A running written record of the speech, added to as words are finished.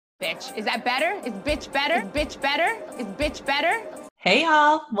Bitch. Is that better? Is bitch better? Is bitch better? Is bitch better? Hey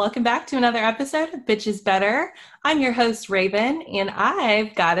y'all, welcome back to another episode of Bitches Better. I'm your host Raven, and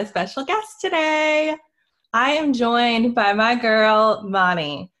I've got a special guest today. I am joined by my girl,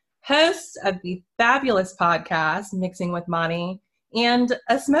 Moni, host of the fabulous podcast, Mixing with Moni, and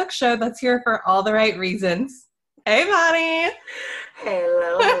a smoke show that's here for all the right reasons. Hey, Moni.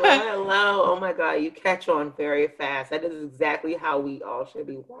 Hello. Oh my God, you catch on very fast. That is exactly how we all should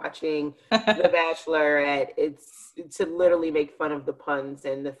be watching The Bachelorette. It's to literally make fun of the puns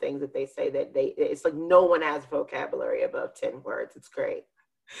and the things that they say it's like no one has vocabulary above 10 words. It's great.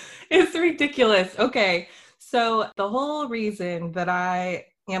 It's ridiculous. Okay, so the whole reason that I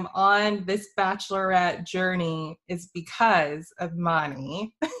am on this Bachelorette journey is because of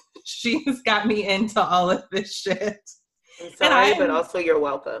Moni. She's got me into all of this shit. I'm sorry, but also you're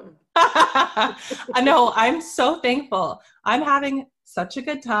welcome. I know. I'm so thankful. I'm having such a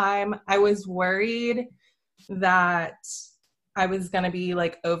good time. I was worried that I was going to be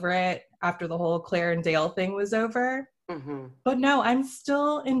like over it after the whole Claire and Dale thing was over. Mm-hmm. But no, I'm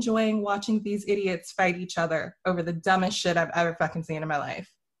still enjoying watching these idiots fight each other over the dumbest shit I've ever fucking seen in my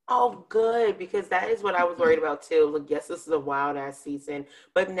life. Oh, good, because that is what I was worried about too. Like, yes, this is a wild ass season,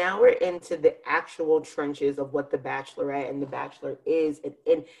 but now we're into the actual trenches of what The Bachelorette and The Bachelor is,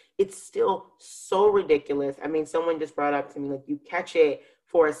 and it's still so ridiculous. I mean, someone just brought up to me, like, you catch it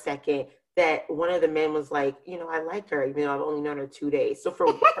for a second that one of the men was like, I like her, even though I've only known her 2 days. So for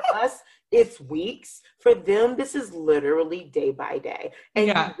us, it's weeks. For them, this is literally day by day. And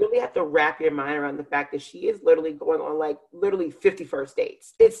you really have to wrap your mind around the fact that she is literally going on like literally 50 first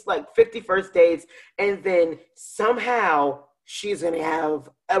dates. It's like 50 first dates. And then somehow she's going to have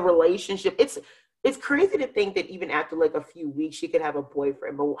a relationship. It's crazy to think that even after like a few weeks, she could have a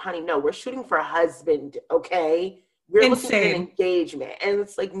boyfriend. But honey, no, we're shooting for a husband, okay? We're looking at an engagement. And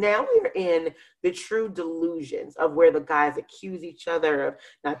it's like now we're in the true delusions of where the guys accuse each other of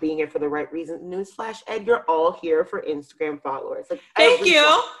not being here for the right reasons. Newsflash, Ed, you're all here for Instagram followers. Like, thank you.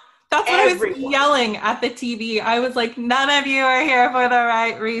 That's what I was yelling at the TV. I was like, none of you are here for the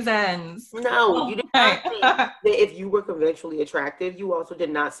right reasons. No, you did not think that if you were conventionally attractive, you also did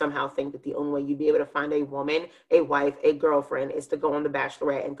not somehow think that the only way you'd be able to find a woman, a wife, a girlfriend is to go on The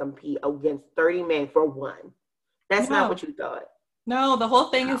Bachelorette and compete against 30 men for one. That's not what you thought. No, the whole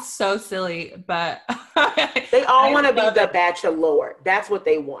thing is so silly, but they all want to be the Bachelor. That's what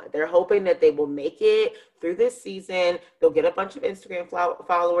they want. They're hoping that they will make it through this season. They'll get a bunch of Instagram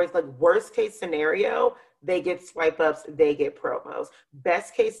followers. Like worst case scenario, they get swipe ups, they get promos.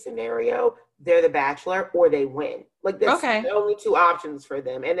 Best case scenario, they're the Bachelor or they win. Like that's the only two options for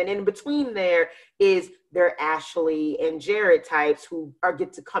them. And then in between there is their Ashley and Jared types who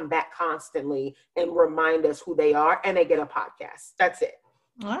get to come back constantly and remind us who they are, and they get a podcast. That's it.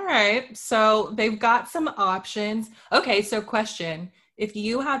 All right. So they've got some options. Okay, so question. If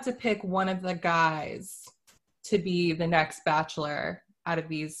you had to pick one of the guys to be the next Bachelor out of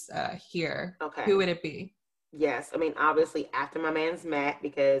these here, who would it be? Yes, I mean, obviously, after my man's Matt,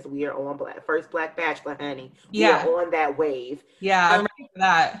 because we are on first Black Bachelor, honey. We are on that wave. Yeah, I'm ready for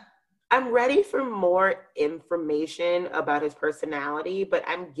that. I'm ready for more information about his personality, but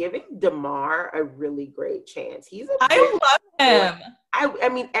I'm giving DeMar a really great chance. I love him. I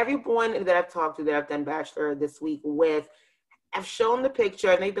mean, everyone that I've talked to that I've done Bachelor this week with, I've shown the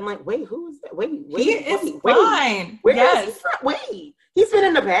picture and they've been like, wait, who is that? Wait, he is fine. Where is he from? Wait, he's been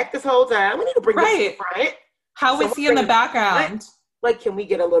in the back this whole time. We need to bring him to the front. How is he in the background? Like, can we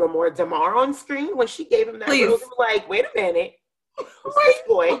get a little more DeMar on screen? When she gave him that little, like, wait a minute. Who's this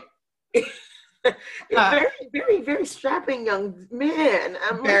boy? Very, very, very strapping young man.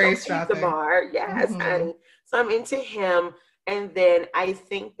 I'm very strapping. DeMar. Yes, honey. So I'm into him. And then I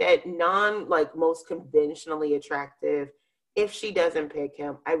think that most conventionally attractive, if she doesn't pick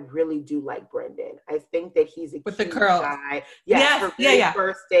him, I really do like Brendan. I think that he's a with cute the curls guy. Yes,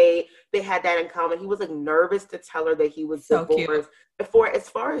 first date, they had that in common. He was like nervous to tell her that he was so divorced. As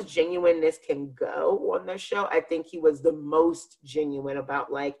far as genuineness can go on this show, I think he was the most genuine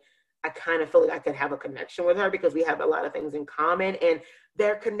about like, I kind of feel like I could have a connection with her because we have a lot of things in common, and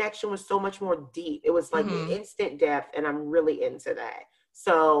their connection was so much more deep. It was like instant depth, and I'm really into that.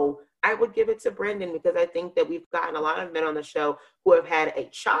 So I would give it to Brendan because I think that we've gotten a lot of men on the show who have had a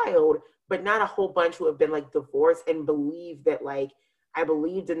child, but not a whole bunch who have been like divorced and believe that like, I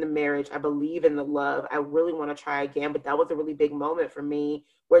believed in the marriage. I believe in the love. I really want to try again. But that was a really big moment for me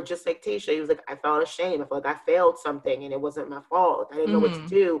where just like Tayshia, he was like, I felt ashamed. I felt like I failed something and it wasn't my fault. I didn't know what to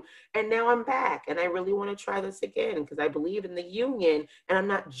do. And now I'm back and I really want to try this again because I believe in the union and I'm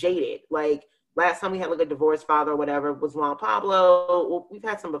not jaded. Like last time we had like a divorced father or whatever was Juan Pablo. Well, we've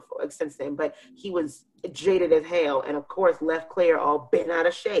had some before, like, since then, but he was jaded as hell, and of course left Claire all bent out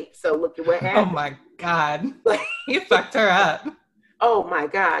of shape. So look at what happened. Oh my God. Like, He fucked her up. oh my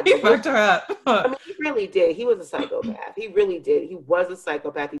God. He fucked her up. I mean, he really did. He was a psychopath. He really did. He was a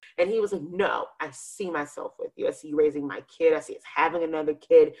psychopath. And he was like, no, I see myself with you. I see you raising my kid. I see us having another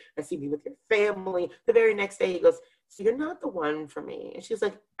kid. I see you with your family. The very next day, he goes, so you're not the one for me. And she's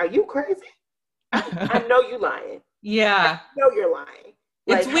like, are you crazy? I know you lying. Yeah. I know you're lying.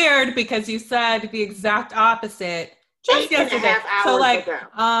 It's Like, weird because you said the exact opposite just 8.5 yesterday. So hours like,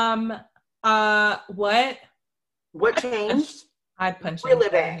 ago. what? What changed? I'd punch Really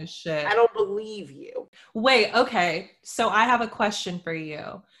him bad. in his shit. I don't believe you. Wait, okay. So I have a question for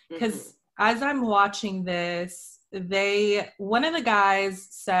you. Because as I'm watching this, one of the guys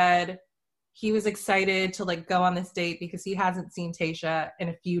said he was excited to like go on this date because he hasn't seen Tayshia in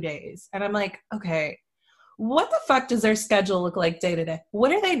a few days. And I'm like, okay, what the fuck does their schedule look like day to day?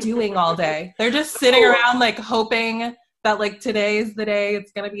 What are they doing all day? They're just sitting around like hoping that like today is the day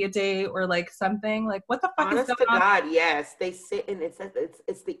it's gonna be a date or like something. Like what the fuck Honest is to going on? God, yes. They sit and it's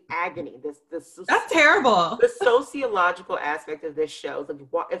the agony. That's terrible. The sociological aspect of this show, like,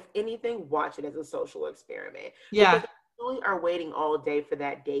 if anything, watch it as a social experiment. Yeah. Because they really are waiting all day for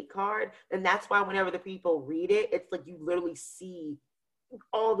that date card. And that's why whenever the people read it, it's like you literally see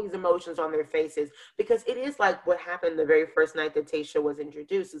all these emotions on their faces, because it is like what happened the very first night that Tayshia was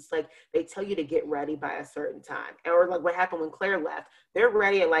introduced. It's like they tell you to get ready by a certain time, or like what happened when Claire left. They're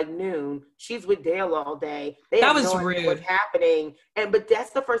ready at like noon. She's with Dale all day. That was rude. What's happening, but that's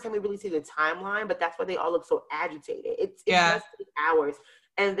the first time we really see the timeline. But that's why they all look so agitated. It's just 8 hours,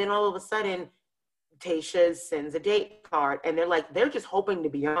 and then all of a sudden, Tayshia sends a date card, and they're just hoping to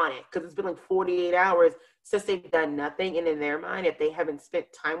be on it because it's been like 48 hours since they've done nothing. And in their mind, if they haven't spent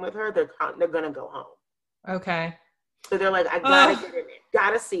time with her, they're gonna go home. Okay. So they're like, I gotta get in there,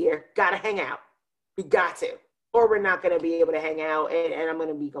 gotta see her, gotta hang out. We got to, or we're not gonna be able to hang out, and I'm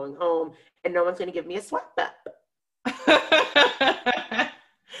gonna be going home, and no one's gonna give me a swipe up.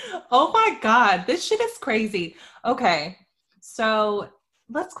 Oh my God, this shit is crazy. Okay, so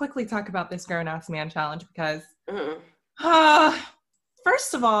let's quickly talk about this grown-ass man challenge because,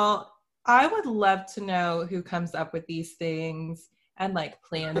 first of all, I would love to know who comes up with these things and like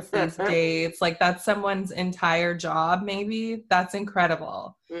plans these dates. Like that's someone's entire job, maybe. That's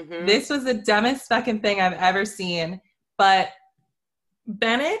incredible. This was the dumbest fucking thing I've ever seen. But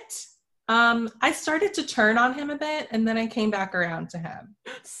Bennett, I started to turn on him a bit, and then I came back around to him.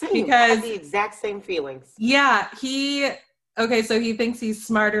 Same, because I had the exact same feelings. Yeah, okay, so he thinks he's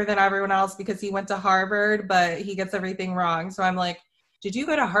smarter than everyone else because he went to Harvard, but he gets everything wrong. So I'm like, did you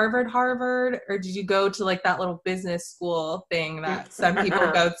go to Harvard, or did you go to like that little business school thing that some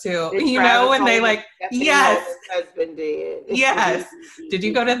people go to? You know, when they like, yes, his husband did. Yes. Did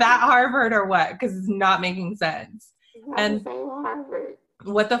you go to that Harvard or what? Because it's not making sense. And Harvard.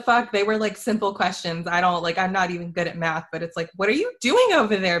 What the fuck? They were like simple questions. I'm not even good at math, but it's like, what are you doing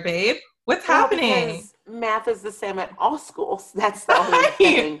over there, babe? What's happening? Math is the same at all schools. That's the only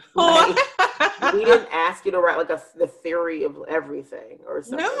thing. Like, we didn't ask you to write like the theory of everything or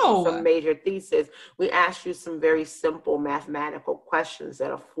something, some major thesis. We asked you some very simple mathematical questions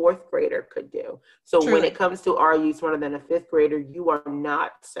that a fourth grader could do. So when it comes to are you smarter than a fifth grader, you are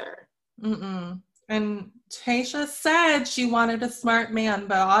not, sir. And Tayshia said she wanted a smart man,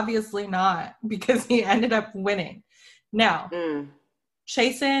 but obviously not because he ended up winning. Now,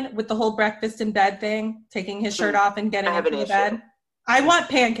 Chasen with the whole breakfast in bed thing, taking his shirt off and getting into the bed. I want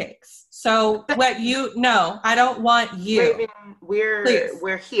pancakes. So I don't want you. Raven,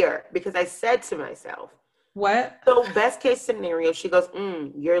 we're here because I said to myself, what? So best case scenario, she goes,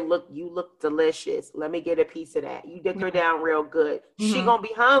 you look delicious. Let me get a piece of that. You dick her down real good. She gonna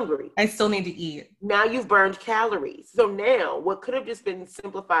be hungry. I still need to eat. Now you've burned calories. So now what could have just been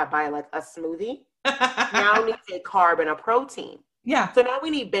simplified by like a smoothie now needs a carb and a protein. Yeah. So now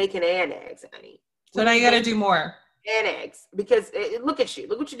we need bacon and eggs, honey. So now you got to do more. And eggs, because look at you.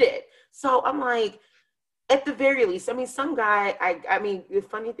 Look what you did. So I'm like, at the very least, I mean, some guy, I mean, the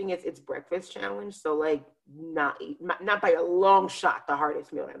funny thing is it's breakfast challenge. So like not by a long shot, the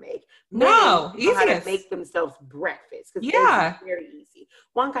hardest meal I make. No, easy. How to make themselves breakfast. Because it's very easy.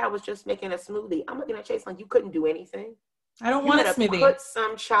 One guy was just making a smoothie. I'm looking at Chase like, you couldn't do anything. I don't want a smoothie. Put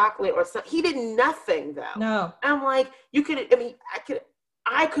some chocolate or something. He did nothing though. No. I'm like, I could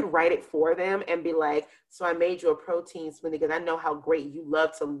I could write it for them and be like, so I made you a protein smoothie because I know how great you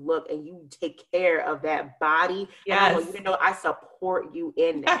love to look and you take care of that body. Yes. And I want you to know I support you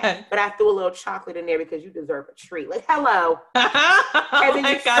in that. Yes. But I threw a little chocolate in there because you deserve a treat. Like, hello. Oh then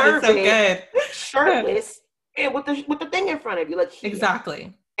my you God, serve it's so it good. shirtless and with the thing in front of you. Like, here.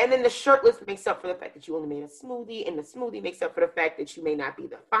 Exactly. And then the shirtless makes up for the fact that you only made a smoothie, and the smoothie makes up for the fact that you may not be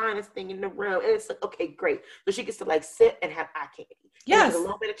the finest thing in the room. And it's like, okay, great. So she gets to like sit and have eye candy. Yes. There's a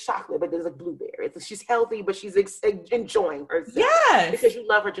little bit of chocolate, but there's a blueberry. It's like she's healthy, but she's enjoying herself. Yes. Because you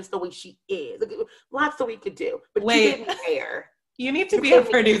love her just the way she is. Like, lots that we could do. But wait, you didn't care. You need to be a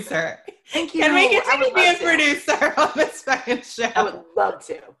producer. Thank you. Can we get you to be a to. producer on this fucking show? I would love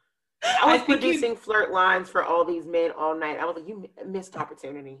to. I was think producing flirt lines for all these men all night. I was like, you missed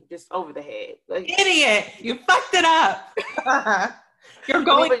opportunity. Just over the head. Like, idiot. You fucked it up. You're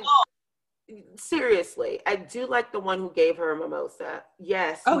going home. Seriously, I do like the one who gave her a mimosa.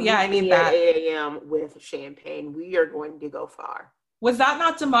 Yes. Oh, yeah, I need meet that. At 8 a.m. with champagne. We are going to go far. Was that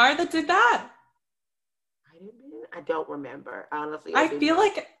not Damar that did that? I don't remember. Honestly. I feel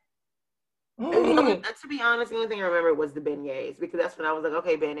like... To be honest, the only thing I remember was the beignets, because that's when I was like,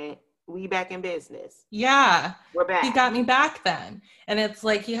 okay, Bennett, we back in business. Yeah. We're back. He got me back then. And it's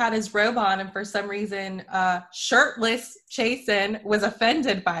like he had his robe on, and for some reason, shirtless Chasen was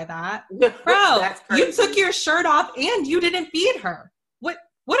offended by that. Bro, you took your shirt off and you didn't feed her. What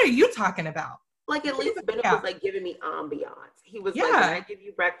are you talking about? Like, at least Bennett was like giving me ambiance. He was like, when I give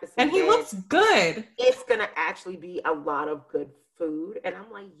you breakfast and he looks good. It's gonna actually be a lot of good food. And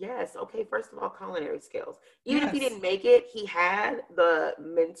I'm like, yes, okay, first of all, culinary skills. Even if he didn't make it, he had the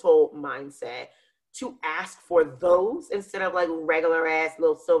mental mindset to ask for those instead of like regular ass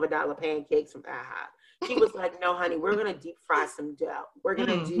little silver dollar pancakes from IHOP. He was like, no, honey, we're going to deep fry some dough. We're going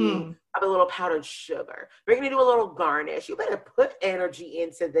to do a little powdered sugar. We're going to do a little garnish. You better put energy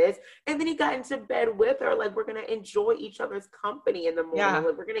into this. And then he got into bed with her. Like, we're going to enjoy each other's company in the morning. Yeah.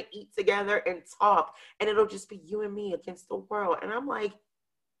 Like, we're going to eat together and talk. And it'll just be you and me against the world. And I'm like,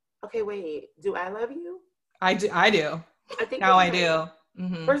 okay, wait, do I love you? I do. I think now I do.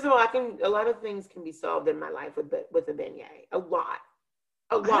 Mm-hmm. First of all, a lot of things can be solved in my life with a beignet. A lot.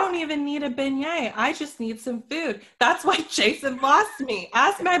 I don't even need a beignet. I just need some food. That's why Jason lost me.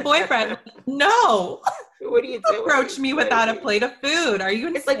 Ask my boyfriend. No. What are you doing? Approach me without a plate of food. Are you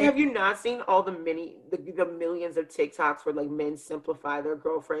insane? It's like, have you not seen all the millions of TikToks where like men simplify their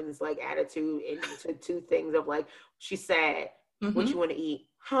girlfriend's like attitude into two things of like, she's sad. Mm-hmm. What you want to eat?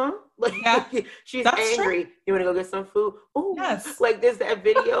 Huh? Like, she's angry. True. You want to go get some food? Oh, yes. Like, there's that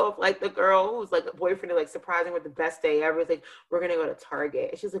video of like the girl who's like a boyfriend, like surprising with the best day ever. It's like, we're gonna go to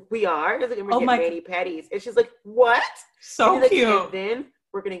Target. And she's like, we are. It's like, we're gonna get mani petties. And she's like, what? So cute. Like, and then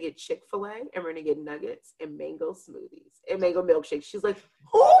we're gonna get Chick-fil-A and we're gonna get nuggets and mango smoothies and mango milkshakes. She's like,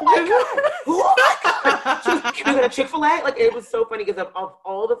 oh my god, oh my god. She's like, can we go to Chick-fil-A? Like, it was so funny because of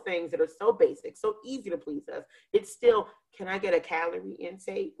all the things that are so basic, so easy to please us. It's still, can I get a calorie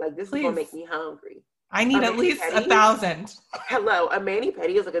intake? Like, this is gonna make me hungry. I need at least 1,000. Hello, a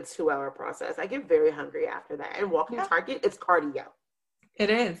mani-pedi is like a 2-hour process. I get very hungry after that. And walking Target, it's cardio. It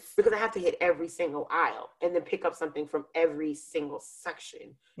is. Because I have to hit every single aisle and then pick up something from every single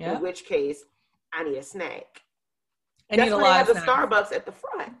section. In which case, I need a snack. That's why they have the Starbucks at the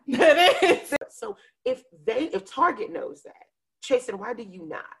front. It is. So if Target knows that, Chasen, why do you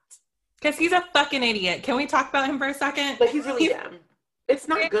not? Because he's a fucking idiot. Can we talk about him for a second? But he's really dumb. It's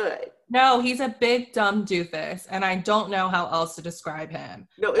not good. No, he's a big dumb doofus, and I don't know how else to describe him.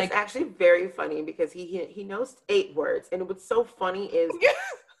 No, it's actually very funny because he knows 8 words, and what's so funny is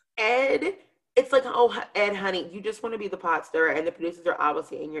Ed. It's like, oh, Ed, honey, you just want to be the pot stirrer, and the producers are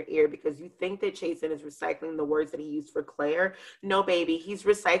obviously in your ear because you think that Chasen is recycling the words that he used for Claire. No, baby, he's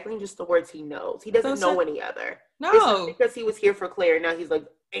recycling just the words he knows. He doesn't know any other. No, it's not because he was here for Claire. Now he's like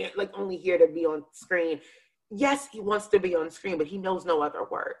only here to be on screen. Yes, he wants to be on screen, but he knows no other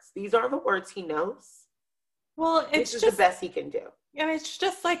words. These are the words he knows. Well, it's just the best he can do. And it's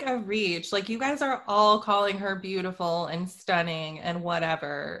just like a reach. Like, you guys are all calling her beautiful and stunning and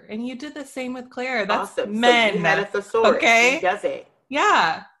whatever. And you did the same with Claire. That's awesome. Men. So you had a thesaurus. Okay. He does it.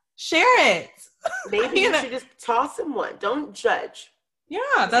 Yeah. Share it. Maybe you should just toss him one. Don't judge.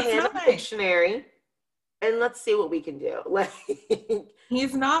 Yeah, that's nice. Dictionary. And let's see what we can do. Like,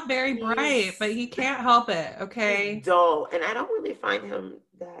 he's not very bright, but he can't help it. Okay. He's dull. And I don't really find him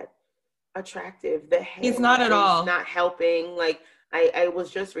that attractive. He's not at all. He's not helping. Like, I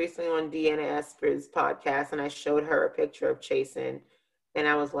was just recently on Deanna Esper's podcast, and I showed her a picture of Chasen, and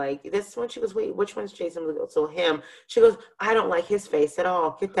I was like, "This one." She goes, "Wait, which one's Chasen?" So him. She goes, "I don't like his face at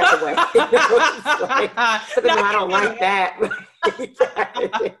all. Get that away." I don't like that.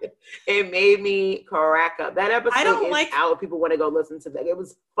 It made me crack up. That episode is like out. People want to go listen to that. It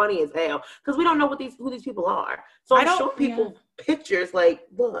was funny as hell because we don't know who these people are. So I'm showing people pictures like,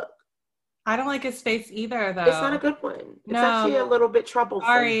 look. I don't like his face either, though. It's not a good one. It's actually a little bit troublesome.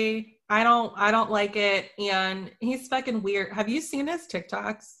 Sorry. I don't like it. And he's fucking weird. Have you seen his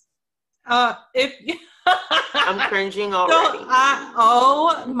TikToks? If I'm cringing already.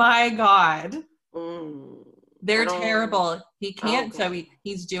 Oh my God. They're terrible. He can't. So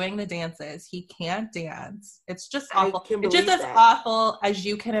he's doing the dances. He can't dance. It's just awful. It's just as awful as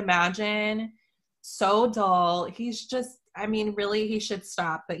you can imagine. So dull. He's just, I mean, really, he should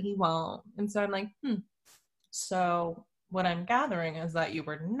stop, but he won't. And so I'm like, So what I'm gathering is that you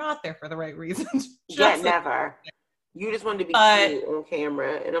were not there for the right reasons. Never. You just wanted to be cute on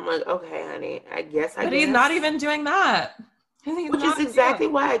camera. And I'm like, okay, honey, I guess. But he's not even doing that. Which is exactly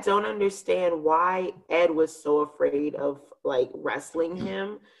why I don't understand why Ed was so afraid of, like, wrestling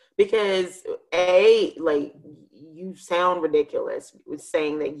him. Because, like, you sound ridiculous with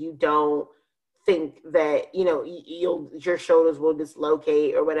saying that you don't think that, you know, your shoulders will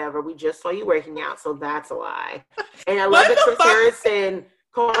dislocate or whatever. We just saw you working out, so that's a lie. And I love that Chris Harrison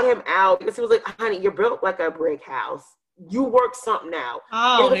called him out because he was like, honey, you're built like a brick house. You work something out.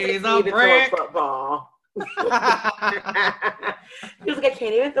 Oh, he's a brick. Football. He was like, I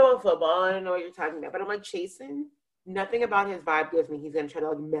can't even throw a football. I don't know what you're talking about. But I'm like, Chasen, nothing about his vibe gives me he's going to try to,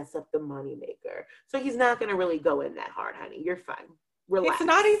 like, mess up the moneymaker. So he's not going to really go in that hard, honey. You're fine. Relax. It's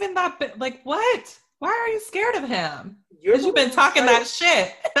not even that big. Like, what? Why are you scared of him? Because you've been talking that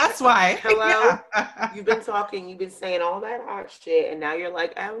shit. That's why. Hello? You've been talking. You've been saying all that hot shit. And now you're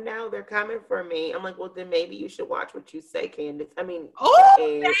like, oh, no, they're coming for me. I'm like, well, then maybe you should watch what you say, Candace. I mean. Oh,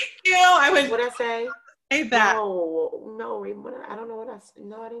 thank you. What'd I say? Say that. No, I don't know what I said.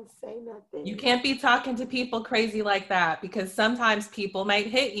 No, I didn't say nothing. You can't be talking to people crazy like that because sometimes people might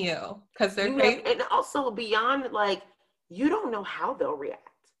hit you because they're crazy. And also beyond, like, you don't know how they'll react.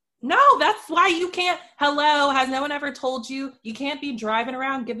 No, that's why you can't. Hello, has no one ever told you you can't be driving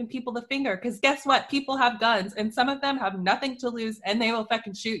around giving people the finger? Because guess what? People have guns, and some of them have nothing to lose, and they will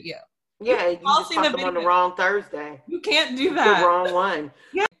fucking shoot you. Yeah, you just caught them on the wrong Thursday. You can't do that. The wrong one.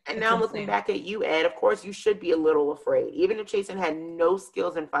 Yeah. And now I'm looking back at you, Ed. Of course, you should be a little afraid. Even if Chasen had no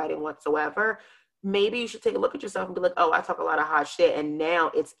skills in fighting whatsoever, maybe you should take a look at yourself and be like, oh, I talk a lot of hot shit. And now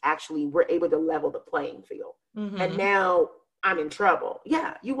it's actually, we're able to level the playing field. Mm-hmm. And now I'm in trouble.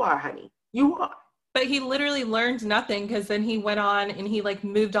 Yeah, you are, honey. You are. But he literally learned nothing because then he went on and he, like,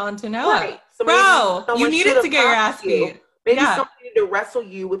 moved on to Noah. Right. So bro, you needed to get your ass beat. Maybe somebody needed to wrestle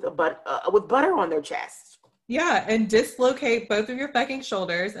you with butter on their chest. Yeah, and dislocate both of your fucking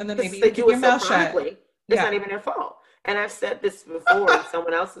shoulders, and then maybe you keep your mouth shut. It's not even their fault. And I've said this before in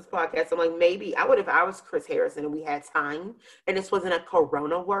someone else's podcast. I'm like, maybe I would, if I was Chris Harrison and we had time and this wasn't a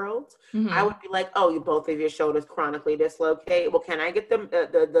corona world, I would be like, oh, you both of your shoulders chronically dislocate. Well, can I get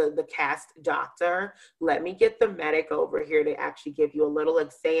the cast doctor? Let me get the medic over here to actually give you a little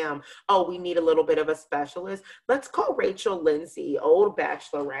exam. Oh, we need a little bit of a specialist. Let's call Rachel Lindsay, old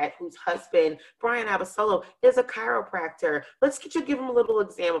bachelorette, whose husband, Brian Abasolo, is a chiropractor. Let's give him a little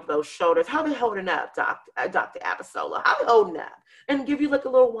exam of those shoulders. How are they holding up, Dr. Abasolo? How they holding up? And give you like a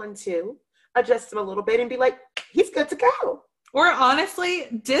little 1-2, adjust him a little bit and be like, he's good to go. Or honestly,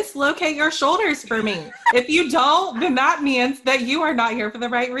 dislocate your shoulders for me. If you don't, then that means that you are not here for the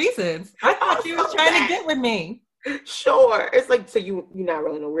right reasons. I thought you was trying to get with me. Sure. It's like, so you're not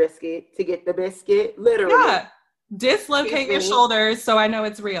really gonna risk it to get the biscuit? Literally. Yeah. Dislocate your shoulders so I know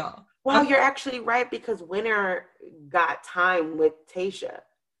it's real. Well, you're actually right because Winner got time with Tayshia.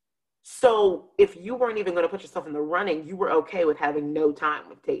 So if you weren't even going to put yourself in the running, you were okay with having no time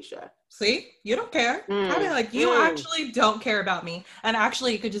with Tayshia. See? You don't care. I mean, like, you actually don't care about me. And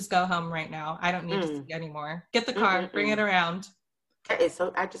actually, you could just go home right now. I don't need to see you anymore. Get the car, bring it around. Okay,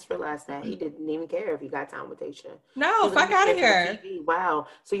 so I just realized that he didn't even care if he got time with Tayshia. No, fuck out of here. Wow.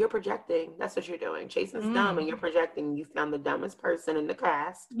 So you're projecting. That's what you're doing. Chasen's dumb and you're projecting. You found the dumbest person in the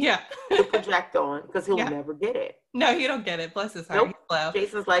cast. Yeah. To project on because he'll never get it. No, he don't get it. Bless his heart. Nope.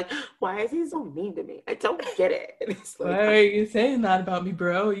 Jason's like, why is he so mean to me? I don't get it. It's like, why are you saying that about me,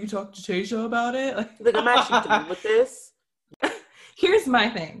 bro? You talked to Tayshia about it? Like, I'm actually done with this. Here's my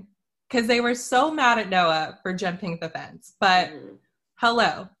thing. Because they were so mad at Noah for jumping the fence. But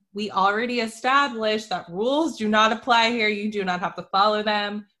hello, we already established that rules do not apply here. You do not have to follow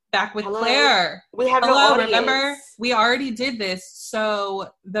them. Back with Claire. We have no audience. Remember? We already did this. So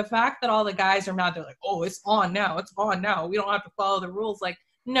the fact that all the guys are mad, they're like, oh, it's on now. It's on now. We don't have to follow the rules. Like,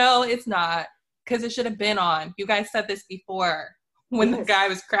 no, it's not. Because it should have been on. You guys said this before when the guy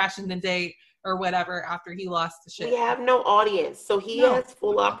was crashing the date. or whatever after he lost the shit. We have no audience, so he has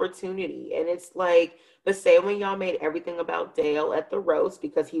full opportunity. And it's like the same when y'all made everything about Dale at the roast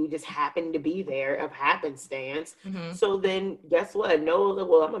because he just happened to be there of happenstance. Mm-hmm. So then guess what? Noah's like,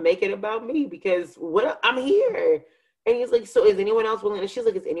 well, I'm gonna make it about me because I'm here. And he's like, so is anyone else willing? And she's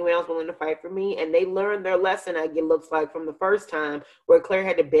like, is anyone else willing to fight for me? And they learned their lesson, it looks like, from the first time where Claire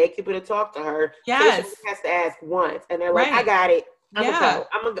had to beg people to talk to her. Yes. So she has to ask once. And they're like, I got it. I'm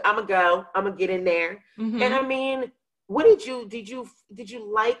gonna go. I'm gonna get in there. Mm-hmm. And I mean, what did you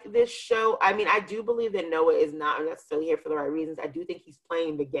like this show? I mean, I do believe that Noah is not necessarily here for the right reasons. I do think he's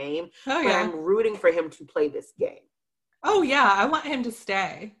playing the game, but I'm rooting for him to play this game. Oh yeah, I want him to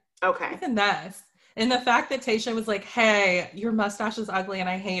stay. Okay. Even this. And the fact that Tayshia was like, hey, your mustache is ugly and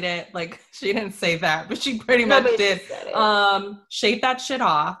I hate it. Like, she didn't say that, but she pretty much did. Shave that shit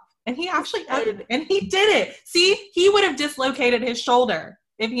off. And he actually, and he did it. See, he would have dislocated his shoulder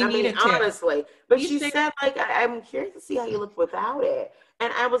if he needed to. Honestly. But she said, like, I'm curious to see how you look without it.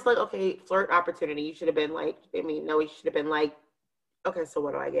 And I was like, okay, flirt opportunity. You should have been like, no, he should have been like, okay, so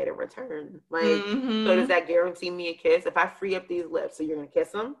what do I get in return? Like, so does that guarantee me a kiss? If I free up these lips, so you're going to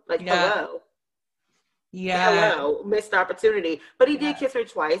kiss them? Like, hello. Yeah. Hello, missed opportunity. But he did kiss her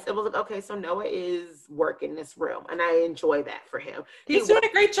twice. It was like, okay, so Noah is working this room, and I enjoy that for him. He's doing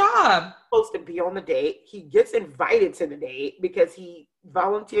a great job. Supposed to be on the date. He gets invited to the date because he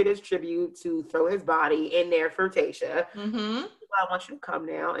volunteered his tribute to throw his body in there for Tayshia. Mm-hmm. I want you to come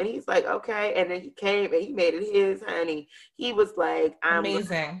now. And he's like, okay. And then he came and he made it his, honey. He was like, I'm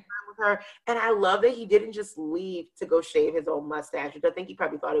amazing. Her. And I love that he didn't just leave to go shave his own mustache, which I think he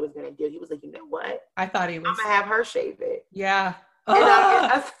probably thought he was going to do. He was like, you know what? I thought he was. I'm going to have her shave it. Yeah. And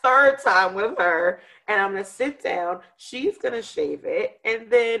I'm a third time with her, and I'm going to sit down. She's going to shave it.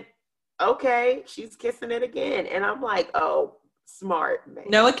 And then, okay, she's kissing it again. And I'm like, oh, smart, man.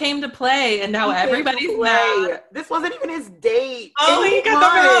 Noah came to play, and now everybody's mad. This wasn't even his date. Oh, he got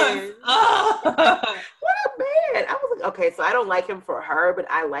the rose. Oh. What a man. I was like, okay, so I don't like him for her, but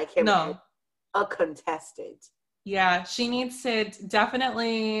I like him as a contestant. Yeah, she needs to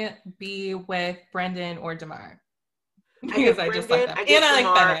definitely be with Brendan or DeMar. Because I just like that. And I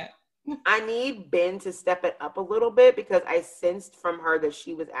like Bennett. I need Ben to step it up a little bit because I sensed from her that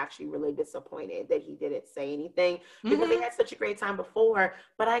she was actually really disappointed that he didn't say anything because they had such a great time before.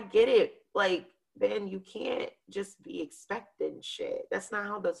 But I get it. Like, Ben, you can't just be expecting shit. That's not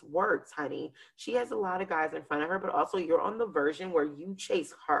how this works, honey. She has a lot of guys in front of her, but also you're on the version where you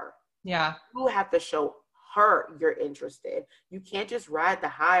chase her. Yeah. You have to show her you're interested. You can't just ride the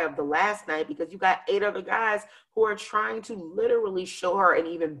high of the last night because you got 8 other guys who are trying to literally show her an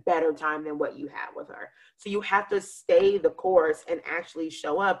even better time than what you had with her. So you have to stay the course and actually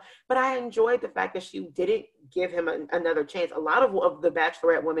show up. But I enjoyed the fact that she didn't give him another chance. A lot of the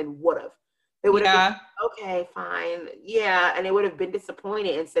Bachelorette women would have. They would have been, okay, fine. Yeah. And they would have been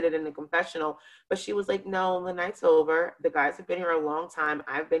disappointed and said it in the confessional. But she was like, no, the night's over. The guys have been here a long time.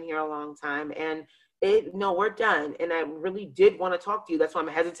 I've been here a long time. And no, we're done. And I really did want to talk to you. That's why I'm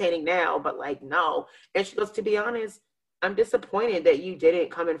hesitating now. But like, no. And she goes, to be honest, I'm disappointed that you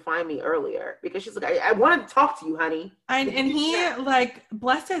didn't come and find me earlier. Because she's like, I wanted to talk to you, honey. And he, like,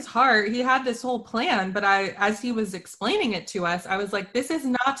 bless his heart, he had this whole plan. But as he was explaining it to us, I was like, this is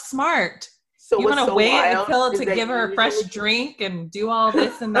not smart. So you want to wait until to give her a fresh drink and do all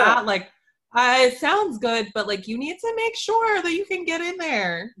this and that? Like, it sounds good, but like you need to make sure that you can get in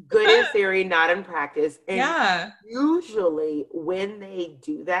there. Good in theory, not in practice. And usually when they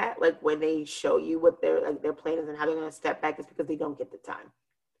do that, like when they show you what their plan is and how they're going to step back, it's because they don't get the time.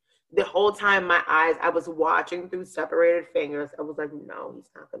 The whole time I was watching through separated fingers. I was like, no, he's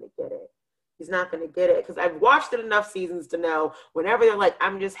not going to get it. He's not going to get it because I've watched it enough seasons to know whenever they're like,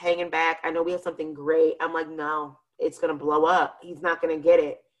 I'm just hanging back. I know we have something great. I'm like, no, it's going to blow up. He's not going to get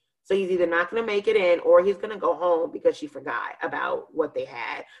it. So he's either not going to make it in or he's going to go home because she forgot about what they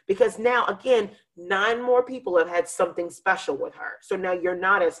had. Because now, again, 9 more people have had something special with her. So now you're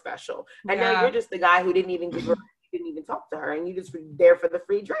not as special. And now you're just the guy who didn't even talk to her and you just were there for the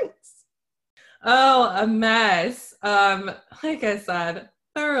free drinks. Oh, a mess. Like I said,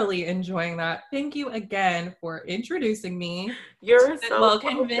 thoroughly enjoying that. Thank you again for introducing me. You're so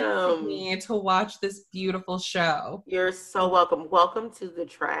welcome. Convincing me to watch this beautiful show. You're so welcome. Welcome to the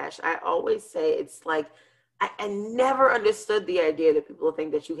trash. I always say it's like I never understood the idea that people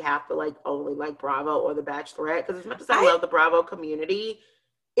think that you have to like only like Bravo or The Bachelorette, because as much as I love the Bravo community,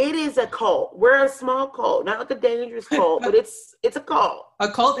 it is a cult. We're a small cult, not like a dangerous cult, but it's a cult.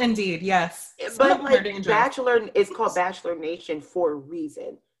 A cult indeed, yes. But like Bachelor is called Bachelor Nation for a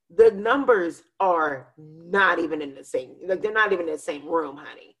reason. The numbers are not even in the same, like they're not even in the same room,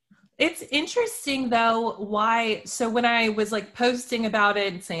 honey. It's interesting though why. So when I was like posting about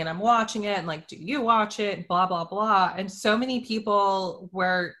it and saying I'm watching it and like, do you watch it? Blah blah blah. And so many people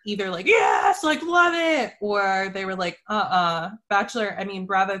were either like, yes, like love it, or they were like, Bachelor. I mean,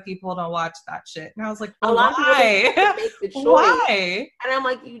 Bravo people don't watch that shit. And I was like, well, a lot why? of people make the choice. Why? And I'm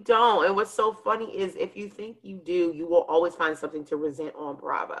like, you don't. And what's so funny is if you think you do, you will always find something to resent on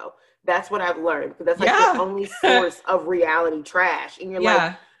Bravo. That's what I've learned, because that's like the only source of reality trash. And you're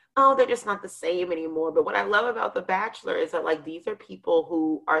like, oh, they're just not the same anymore. But what I love about The Bachelor is that like these are people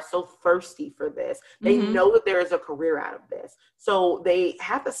who are so thirsty for this. They know that there is a career out of this. So they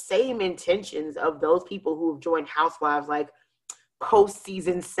have the same intentions of those people who have joined Housewives like post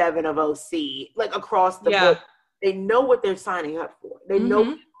season 7 of OC, like across the book. They know what they're signing up for. They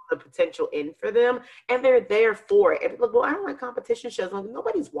know the potential in for them, and they're there for it. And look, well, I don't like competition shows. Like,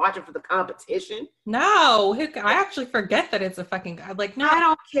 nobody's watching for the competition. No, I actually forget that it's a fucking like. No, I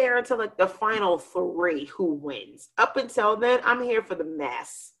don't care until like the final 3 who wins. Up until then, I'm here for the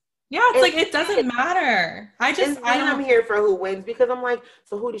mess. Yeah, it's like it doesn't matter. I'm here for who wins, because I'm like,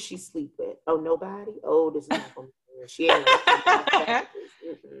 so who does she sleep with? Oh, nobody. Oh, this is she ain't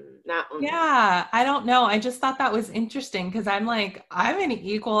Yeah, I don't know. I just thought that was interesting because I'm like, I'm an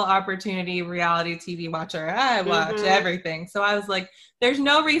equal opportunity reality TV watcher. I watch everything. So I was like, there's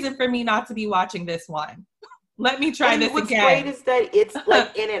no reason for me not to be watching this one. Let me try this again. What's great is that it's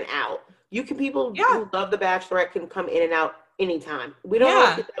like in and out. People who love The Bachelorette can come in and out anytime. We don't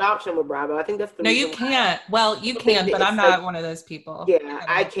really get that option with Bravo. I think that's the reason. No, you can't. Well, you can, but I'm not one of those people. Yeah,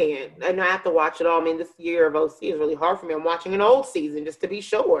 I can't. And I have to watch it all. I mean, this year of OC is really hard for me. I'm watching an old season just to be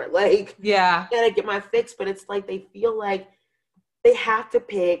sure. Like, I gotta get my fix, but it's like they feel like they have to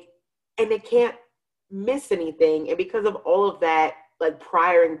pick and they can't miss anything. And because of all of that, like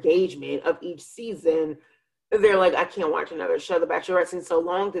prior engagement of each season, they're like, I can't watch another show. The Bachelorette's been so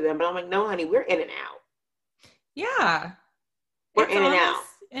long to them. But I'm like, no, honey, we're in and out. Yeah. We're in and out.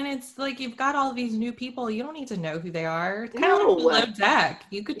 And it's like, you've got all these new people. You don't need to know who they are. It's kind of like Below Deck.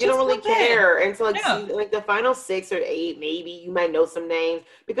 You don't really care. And so like the final 6 or 8, maybe you might know some names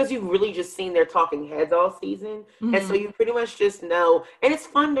because you've really just seen their talking heads all season. And so you pretty much just know. And it's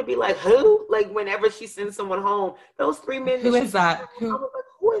fun to be like, who? Like whenever she sends someone home, those 3 men. Who is that? I was like,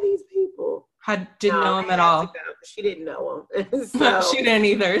 who are these people? Didn't know him at all. She didn't know him. So she didn't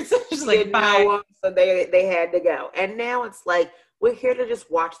either. So she's like, bye. So they had to go. And now it's like, we're here to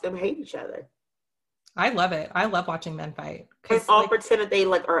just watch them hate each other. I love it. I love watching men fight. And all pretend that they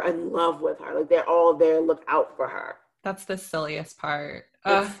like are in love with her. Like they're all there, look out for her. That's the silliest part.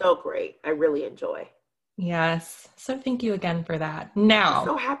 It's so great. I really enjoy. Yes. So thank you again for that. Now, I'm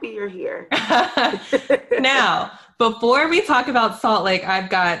so happy you're here. Now, before we talk about Salt Lake, I've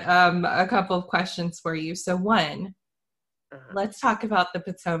got a couple of questions for you. So one, let's talk about the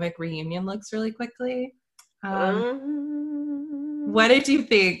Potomac reunion looks really quickly. What did you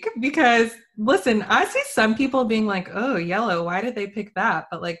think? Because listen, I see some people being like, "Oh, yellow. Why did they pick that?"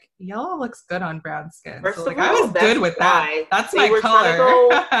 But like, yellow looks good on brown skin. So like, I was good with that. That's my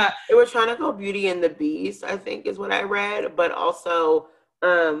color. They were trying to go Beauty and the Beast, I think, is what I read. But also,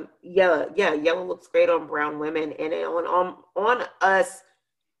 yellow. Yeah, yellow looks great on brown women and on us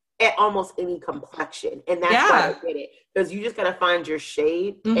at almost any complexion. And that's why I did it, because you just gotta find your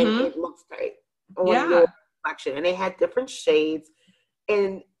shade, and it looks great on your complexion. And they had different shades.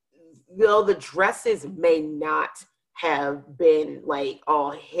 And though the dresses may not have been like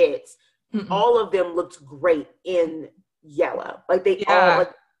all hits, all of them looked great in yellow. Like they all,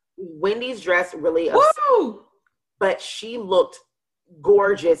 like Wendy's dress really, but she looked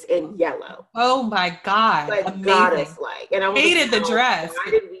gorgeous in yellow. Oh my God. Like amazing. Goddess-like. And I hated the dress.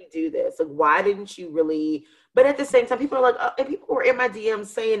 Why did we do this? Like, why didn't you really? But at the same time, people are like, and people were in my DMs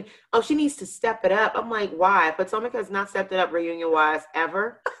saying, "Oh, she needs to step it up." I'm like, why? Potomac has not stepped it up reunion-wise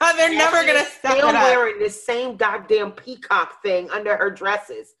ever. They're never gonna step it up. Still wearing this same goddamn peacock thing under her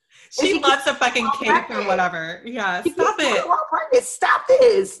dresses. She loves a fucking cape or whatever. Yeah, stop it. Stop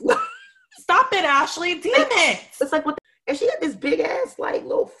this. Stop it, Ashley. Damn it. It's like, and she got this big ass, like,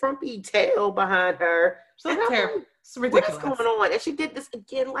 little frumpy tail behind her. She's terrible. Like, it's ridiculous. What is going on? And she did this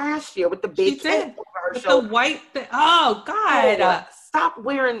again last year with the big cape over her shoulder. The white thing. Oh, God. Stop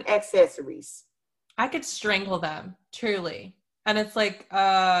wearing accessories. I could strangle them, truly. And it's like,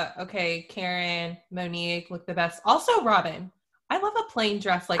 okay, Karen, Monique look the best. Also, Robin. I love a plain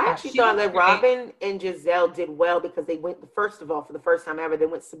dress like that. I actually thought that Robin and Giselle did well because they went, first of all, for the first time ever, they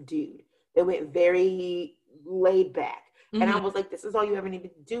went subdued. They went very laid back. And I was like, this is all you ever need to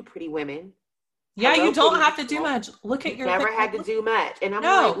do, pretty women. Yeah, you don't have to do much. Look at your never had to do much. And I'm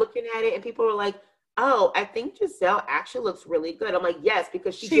like looking at it and people are like, oh, I think Giselle actually looks really good. I'm like, yes,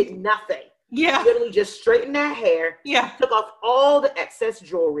 because she did nothing. Yeah. Literally just straightened that hair. Yeah. Took off all the excess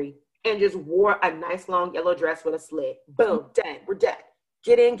jewelry and just wore a nice long yellow dress with a slit. Boom, done. We're done.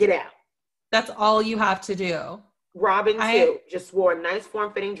 Get in, get out. That's all you have to do. Robin, too, just wore a nice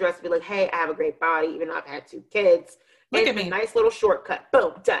form-fitting dress to be like, hey, I have a great body, even though I've had 2 kids. Look at me. A nice little shortcut.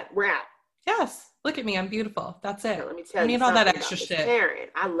 Boom, done. We're out. Yes. Look at me. I'm beautiful. That's it. Now, let me tell you need all that extra Miss shit. Karen.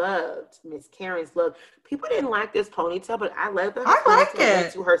 I loved Miss Karen's look. People didn't like this ponytail, but I love that. I like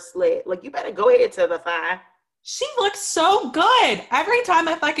it. To her slit. Like, you better go ahead to the thigh. She looks so good. Every time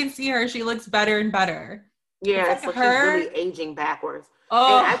I fucking see her, she looks better and better. Yeah, it's like her. She's really aging backwards.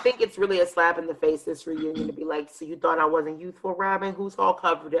 Oh. And I think it's really a slap in the face, this reunion, to be like, so you thought I wasn't youthful, Robin? Who's all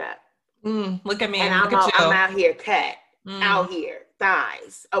covered up? Look at me. And I'm out here cut. Out here.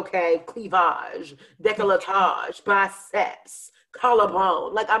 Thighs. Okay. Cleavage. Décolletage. Biceps.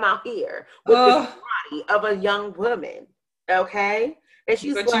 Collarbone. Like, I'm out here with this body of a young woman. Okay? And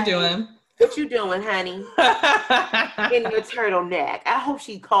she's what like, you doing? What you doing, honey? In your turtleneck. I hope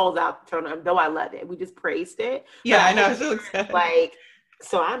she calls out the turtleneck, though I love it. We just praised it. Yeah, I know. She looks good. Like,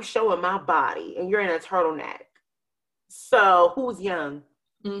 so I'm showing my body, and you're in a turtleneck. So who's young?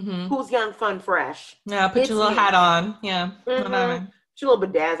 Who's young, fun, fresh? Yeah, put your little hat on. Yeah. Your little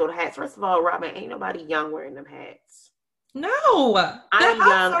bedazzled hats. First of all, Robin, ain't nobody young wearing them hats. No. I'm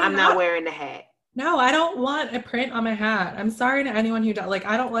young. I'm not wearing the hat. No, I don't want a print on my hat. I'm sorry to anyone who like.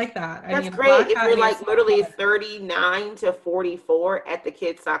 I don't like that. That's great. If you're like literally 39 to 44 at the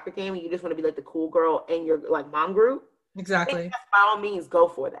kids' soccer game, and you just want to be like the cool girl in your like mom group. Exactly. By all means, go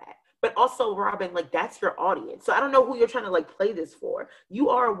for that. But also, Robin, like that's your audience. So I don't know who you're trying to like play this for. You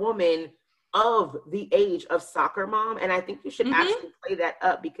are a woman of the age of soccer mom, and I think you should actually play that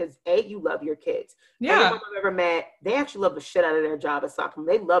up because A, you love your kids. Yeah. Everyone I've ever met, they actually love the shit out of their job as soccer mom.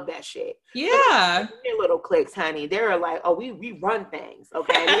 They love that shit. Yeah. Their little cliques, honey. They're like, oh, we run things,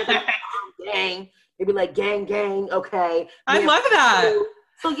 okay? They're like, gang. They be like, gang, okay. I love that.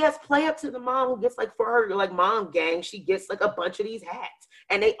 So yes, play up to the mom who gets like for her like mom gang, she gets like a bunch of these hats.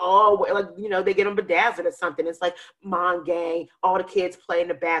 And they all wear, like, you know, they get them bedazzled or something. It's like mom gang, all the kids play in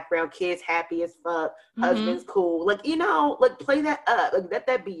the background, kids happy as fuck, husband's cool. Like, you know, like play that up. Like let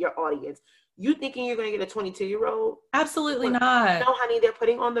that be your audience. You thinking you're going to get a 22-year-old? Absolutely not. No, honey, they're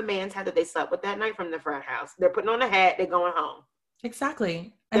putting on the man's hat that they slept with that night from the frat house. They're putting on the hat, they're going home.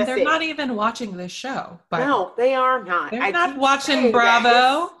 Exactly. And they're not even watching this show. No, they are not. They're not watching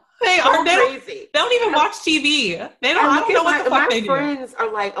Bravo. They are crazy. They don't even watch TV. They don't. I don't know what the fuck they do. My friends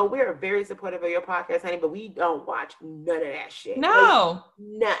are like, "Oh, we're very supportive of your podcast, honey, but we don't watch none of that shit." No,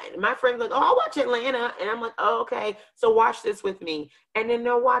 like, none. My friends are like, "Oh, I'll watch Atlanta," and I'm like, "Oh, okay. So watch this with me." And then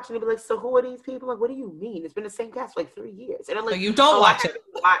they're watching. They'll be like, "So who are these people?" I'm like, what do you mean? It's been the same cast for like 3 years. And I'm like, so you don't watch it.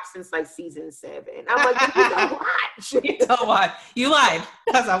 Watch since like season 7. I'm like, you don't watch. You don't watch. You lied.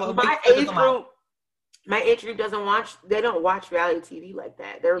 That's not what my age group doesn't watch. They don't watch reality TV like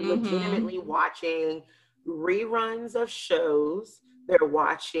that. They're legitimately watching reruns of shows. They're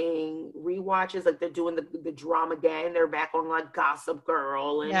watching rewatches, like they're doing the drama again. They're back on like Gossip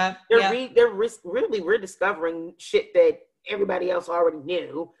Girl, and they're really rediscovering shit that everybody else already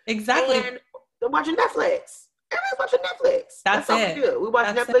knew. Exactly. And they're watching Netflix. Everybody's watching Netflix. That's all we do. We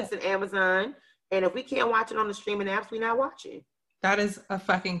watch Netflix and Amazon, and if we can't watch it on the streaming apps, we're not watching. That is a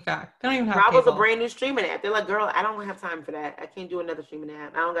fucking fact. They don't even have Bravo's cable. A brand new streaming app. They're like, girl, I don't have time for that. I can't do another streaming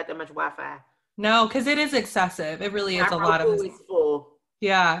app. I don't got that much Wi-Fi. No, because it is excessive. It really is a lot of. It's full.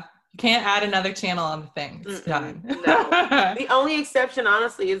 Yeah, you can't add another channel on the thing. It's done. No. The only exception,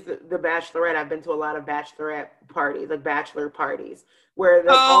 honestly, is the Bachelorette. I've been to a lot of Bachelorette parties, like bachelor parties, where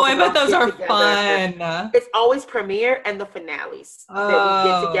I bet those are fun. It's always premiere and the finales that we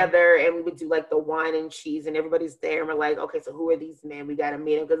get together, and we would do like the wine and cheese, and everybody's there, and we're like, okay, so who are these men? We got to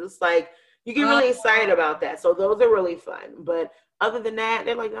meet them, because it's like you get really excited about that. So those are really fun. But other than that,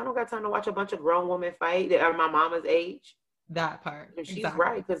 they're like, I don't got time to watch a bunch of grown women fight that are my mama's age. That part. And she's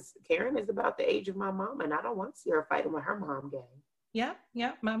right, because Karen is about the age of my mom, and I don't want to see her fighting with her mom gang. Yeah.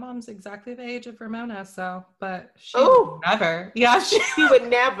 My mom's exactly the age of Ramona, but she would never. Yeah, she would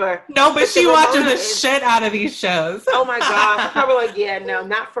never. No, but she watches the shit out of these shows. Oh my gosh. I'm probably like, yeah, no,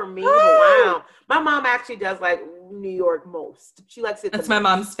 not for me. Wow. My mom actually does like New York most. She likes it. That's my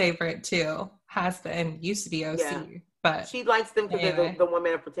mom's favorite too. Has been, used to be OC. Yeah. But she likes them because they're the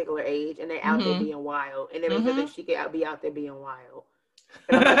women of a particular age, and they're out there being wild. And then because she could be out there being wild.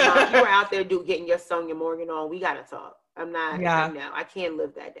 And I'm like, Mom, you were out there getting your Sonia Morgan on. We got to talk. I'm not. Yeah. No, I can't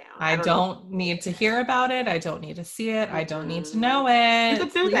live that down. I don't need to hear about it. I don't need to see it. I don't need to know it. You can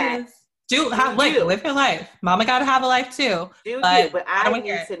do that. Live your life. Mama got to have a life too. But I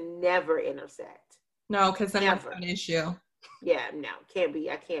need to never intersect. No, because then Never. that's an issue. Yeah, no, can't be.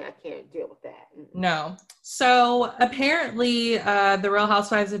 I can't deal with that. No. So apparently the Real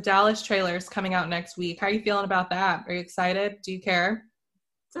Housewives of Dallas trailer is coming out next week. How are you feeling about that? Are you excited? Do you care?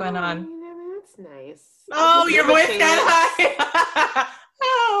 What's going on? That's nice. Oh, your voice got high.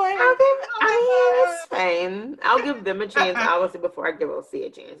 It's fine. I'll give them a chance, obviously, before I give OC a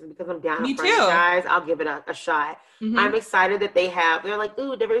chance. Because I'm down Me to too. franchise, I'll give it a shot. Mhm. I'm excited that they're like,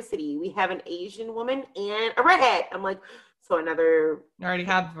 ooh, diversity. We have an Asian woman and a redhead. I'm like, so another. You already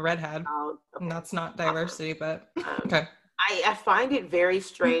have a redhead. Okay. And that's not diversity, but okay. I find it very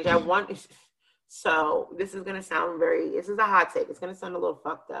strange. So this is gonna sound this is a hot take. It's gonna sound a little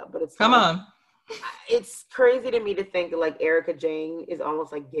fucked up, but Come on. It's crazy to me to think that like Erica Jane is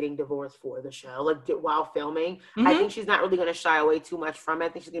almost like getting divorced for the show, like while filming. Mm-hmm. I think she's not really going to shy away too much from it. I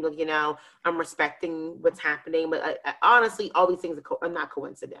think she's going to be like, I'm respecting what's happening, but I, honestly, all these things are not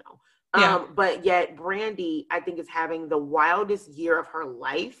coincidental. Yeah. But yet Brandy, I think, is having the wildest year of her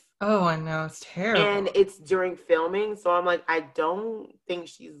life. Oh, I know. It's terrible. And it's during filming. So I'm like, I don't think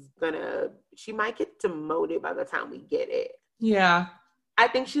she might get demoted by the time we get it. Yeah. I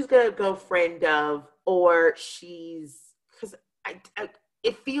think she's going to go friend of, or because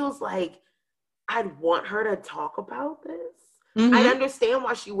it feels like I'd want her to talk about this. Mm-hmm. I understand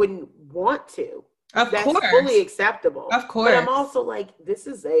why she wouldn't want to. That's fully acceptable. Of course. But I'm also like, this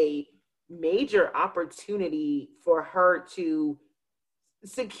is a major opportunity for her to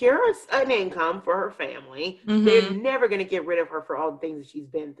secure an income for her family. Mm-hmm. They're never going to get rid of her for all the things that she's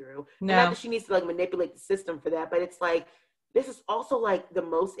been through. No. Not that she needs to like manipulate the system for that, but it's like, this is also like the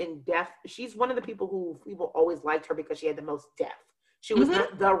most in-depth. She's one of the people who people always liked her because she had the most depth. She was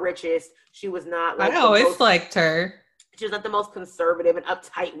not the richest. She was not like. I always liked her. She was not the most conservative and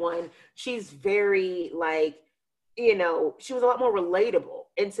uptight one. She's very like, she was a lot more relatable.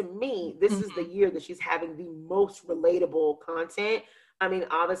 And to me, this is the year that she's having the most relatable content. I mean,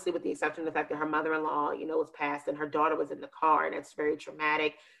 obviously, with the exception of the fact that her mother-in-law, was passed and her daughter was in the car, and it's very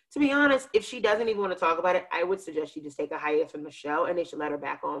traumatic. To be honest, if she doesn't even want to talk about it, I would suggest she just take a hiatus from the show and they should let her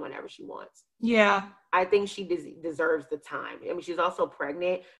back on whenever she wants. Yeah. I think she deserves the time. I mean, she's also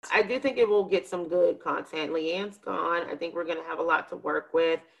pregnant. I do think it will get some good content. Leanne's gone. I think we're going to have a lot to work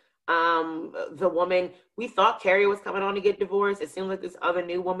with. The woman, we thought Carrie was coming on to get divorced. It seems like this other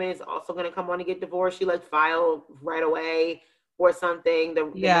new woman is also going to come on to get divorced. She like filed right away or something. The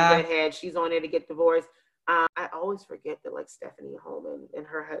redhead, she's on there to get divorced. I always forget that like Stephanie Holman and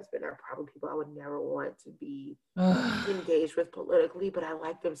her husband are probably people I would never want to be engaged with politically, but I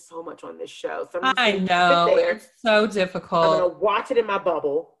like them so much on this show. So I know it's so difficult. I'm gonna watch it in my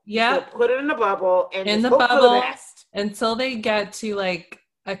bubble. Yeah, put it in the bubble and in just the hope bubble for the best. Until they get to like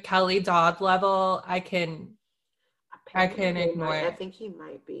a Kelly Dodd level. I can ignore it. I think he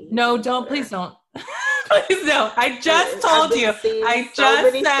might be. No, don't. Please don't. Please don't. I just told you. I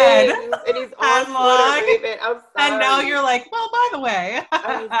just said. And he's on Twitter, I'm sorry. And now you're like, well, by the way.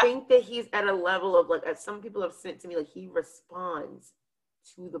 I think that he's at a level of like, as some people have sent to me, like he responds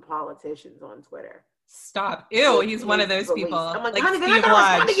to the politicians on Twitter. Stop. Ew, he's one of those people. I'm like, like honey, they're not gonna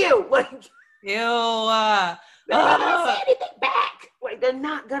respond to you. Like, ew. They're not gonna say anything back. Like, they're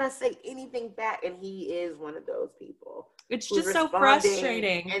not gonna say anything back, and he is one of those people. It's just so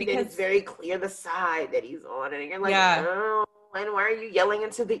frustrating. And because then it's very clear the side that he's on, and you're like, oh, and why are you yelling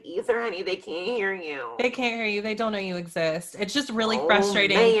into the ether, honey? They can't hear you. They can't hear you. They don't know you exist. It's just really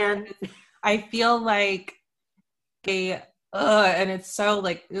frustrating. Man. I feel like and it's so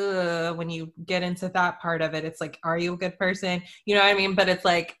like, when you get into that part of it, it's like, are you a good person? You know what I mean? But it's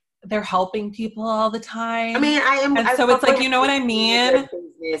like, they're helping people all the time. I mean, so it's like, you know what I mean?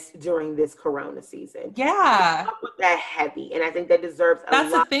 Business during this Corona season. Yeah. With that heavy. And I think that deserves a lot.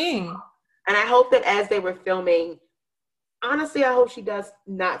 That's the thing. And I hope that as they were filming, honestly, I hope she does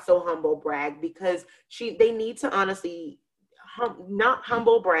not so humble brag, because they need to honestly not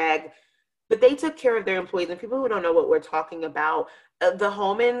humble brag, but they took care of their employees. And people who don't know what we're talking about, the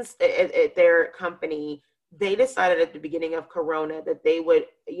Holmans at their company, they decided at the beginning of Corona that they would,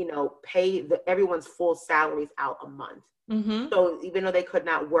 pay everyone's full salaries out a month. Mm-hmm. So even though they could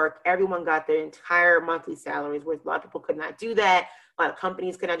not work, everyone got their entire monthly salaries, where a lot of people could not do that. A lot of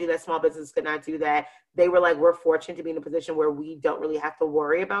companies could not do that. Small businesses could not do that. They were like, we're fortunate to be in a position where we don't really have to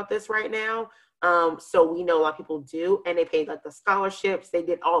worry about this right now. So we know a lot of people do, and they paid like the scholarships. They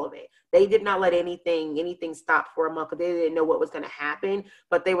did all of it. They did not let anything stop for a month, because they didn't know what was going to happen,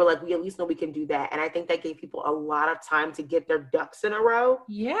 but they were like, we at least know we can do that. And I think that gave people a lot of time to get their ducks in a row.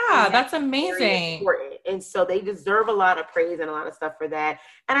 Yeah, that's amazing. And so they deserve a lot of praise and a lot of stuff for that.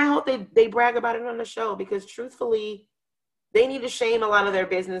 And I hope they brag about it on the show, because truthfully, They need to shame a lot of their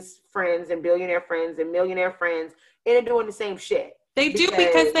business friends and billionaire friends and millionaire friends into doing the same shit. They do,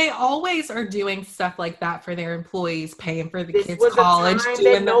 because they always are doing stuff like that for their employees, paying for the kids' college. This was a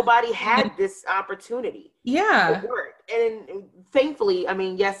time that nobody had this opportunity. Yeah. It worked. And thankfully, I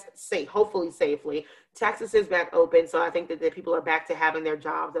mean, yes, hopefully safely, Texas is back open. So I think that the people are back to having their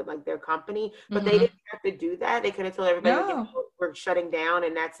jobs at like their company. But they didn't have to do that. They could have told everybody we're shutting down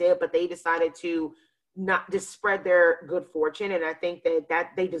and that's it. But they decided to not just spread their good fortune. And I think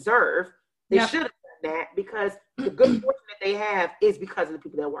that they deserve. They should have done that, because the good fortune that they have is because of the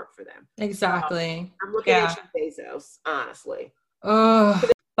people that work for them. Exactly. I'm looking at you, Bezos, honestly.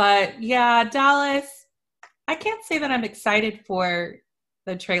 But yeah, Dallas, I can't say that I'm excited for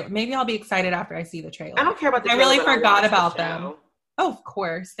the trailer. Maybe I'll be excited after I see the trailer. I don't care about the trailer. I really trailer, forgot about them. Oh, of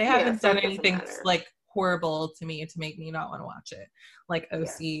course. They haven't done anything like horrible to me to make me not want to watch it. Like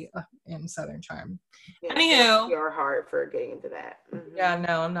OC and Southern Charm. Yeah, anywho. Your heart for getting into that. Mm-hmm. Yeah,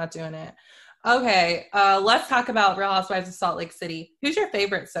 no, I'm not doing it. Okay, let's talk about Real Housewives of Salt Lake City. Who's your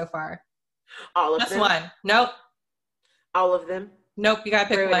favorite so far? All of them. Just one. Nope. All of them. Nope, you gotta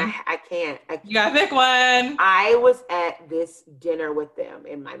pick one. I can't. You gotta pick one. I was at this dinner with them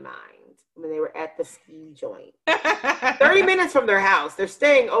in my mind when they were at the ski joint. 30 minutes from their house. They're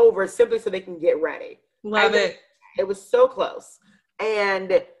staying over simply so they can get ready. Love it. It was so close.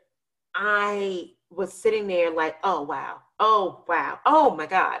 And I was sitting there like, oh, wow. Oh, wow. Oh, my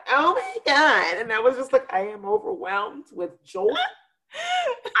God. Oh, my God. And I was just like, I am overwhelmed with joy.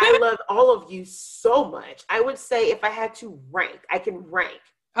 I love all of you so much. I would say if I had to rank, I can rank.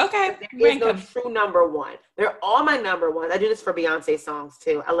 Okay. There is no true number one. They're all my number ones. I do this for Beyonce songs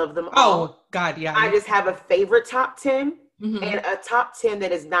too. I love them all. Oh, God, yeah. I just have a favorite top 10 and a top 10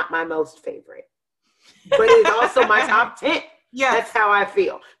 that is not my most favorite. But it is also my top 10. Yeah. That's how I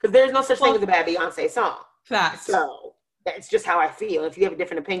feel. Because there's no such thing as a bad Beyonce song. Facts. So that's just how I feel. If you have a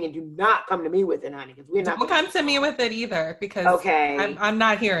different opinion, do not come to me with it, honey. Because we're not. Don't come to me with it either, because I'm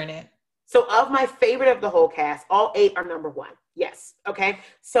not hearing it. So of my favorite of the whole cast, all 8 are number one. Yes. Okay.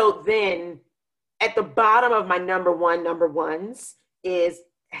 So then at the bottom of my number ones is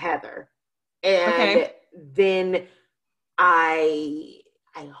Heather. And then I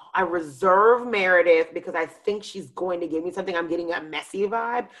reserve Meredith because I think she's going to give me something. I'm getting a messy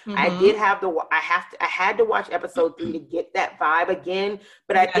vibe. I had to watch episode 3 to get that vibe again,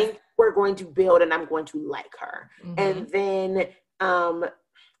 but I think we're going to build and I'm going to like her. And then,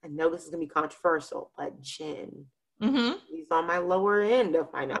 I know this is going to be controversial, but Jen, she's on my lower end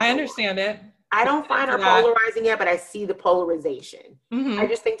of my number. I understand it. I don't find her polarizing yet, but I see the polarization. I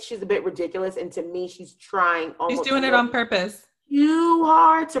just think she's a bit ridiculous. And to me, she's trying almost. She's doing it on purpose. Too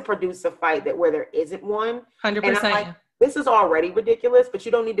hard to produce a fight where there isn't one. 100%. And I'm like, this is already ridiculous, but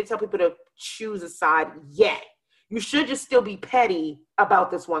you don't need to tell people to choose a side yet. You should just still be petty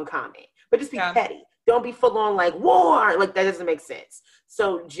about this one comment, but just be petty. Don't be full on like war. Like that doesn't make sense.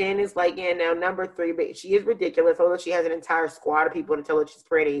 So Jen is like, now number 3, but she is ridiculous. Although she has an entire squad of people to tell her she's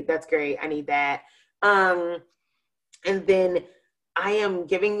pretty. That's great. I need that. And then I am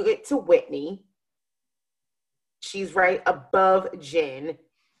giving it to Whitney. She's right above Jen.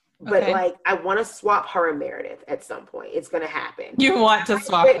 But like, I want to swap her and Meredith at some point. It's going to happen. You want to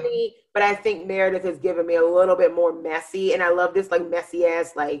swap Whitney, but I think Meredith has given me a little bit more messy. And I love this like messy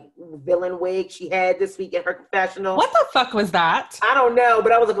ass like villain wig she had this week in her confessional. What the fuck was that? I don't know,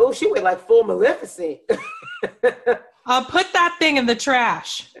 but I was like, oh, she went like full Maleficent. I'll put that thing in the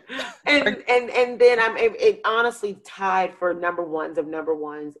trash. And then it honestly tied for number ones of number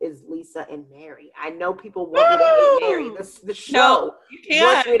ones is Lisa and Mary. I know people want me to hate Mary. The show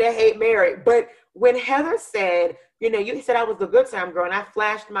wants me to hate Mary. But when Heather said, you said I was the good time girl, and I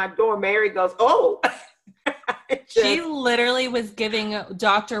flashed my door, Mary goes, oh. She literally was giving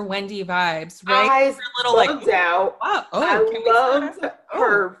Dr. Wendy vibes, right? Eyes bugged out. I loved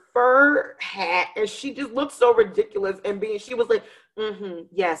her fur hat, and she just looked so ridiculous. And she was like,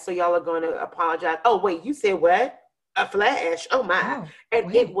 so y'all are going to apologize. Oh, wait, you said what? A flash? Oh, my.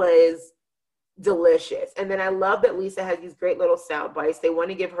 It was delicious. And then I love that Lisa has these great little sound bites. They want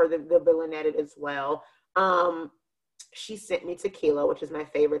to give her the villain edit as well. She sent me Tequila, which is my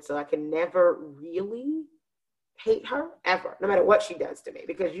favorite, so I can never really hate her ever, no matter what she does to me,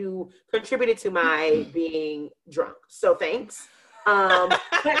 because you contributed to my being drunk. So thanks. But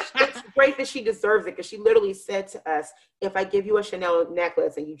it's great that she deserves it, because she literally said to us, if I give you a Chanel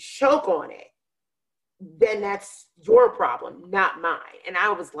necklace and you choke on it, then that's your problem, not mine. And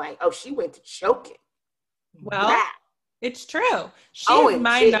I was like, oh, she went to choking. Well, it's true. She is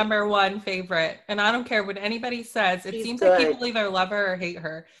my number one favorite. And I don't care what anybody says. It seems like people either love her or hate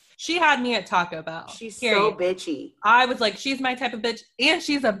her. She had me at Taco Bell. She's period. so bitchy. I was like, she's my type of bitch, and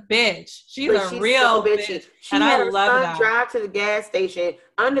she's a bitch. She's real so bitchy. bitch. She and had I her love son that. drive to the gas station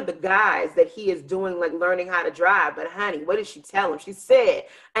under the guise that he is doing, like, learning how to drive. But honey, what did she tell him? She said,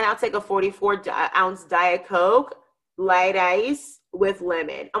 and I'll take a 44-ounce Diet Coke, light ice with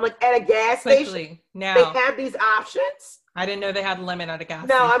lemon. I'm like, at a gas station, now they have these options. I didn't know they had lemon at a gas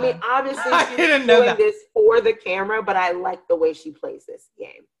No, station. I mean, obviously I she's didn't know doing that. this for the camera, but I like the way she plays this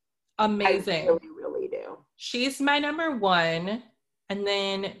game. Amazing. I really, really do. She's my number 1. And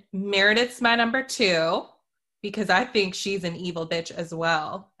then Meredith's my number 2, because I think she's an evil bitch as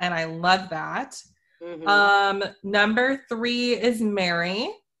well. And I love that. Mm-hmm. Number 3 is Mary.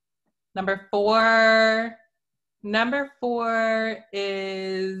 Number 4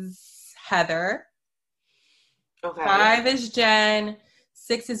 is Heather. Okay. 5 is Jen.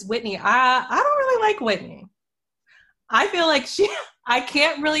 6 is Whitney. I don't really like Whitney. I feel like I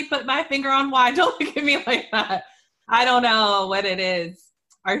can't really put my finger on why. Don't look at me like that. I don't know what it is.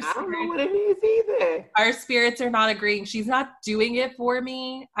 I don't know what it is either. Our spirits are not agreeing. She's not doing it for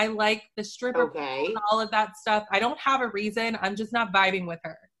me. I like the stripper and all of that stuff. I don't have a reason. I'm just not vibing with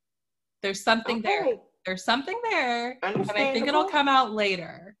her. There's something there. There's something there. And I think it'll come out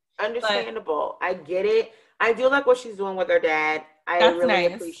later. Understandable. I get it. I do like what she's doing with her dad. I really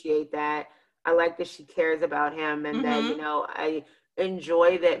appreciate that. I like that she cares about him, and that, you know, I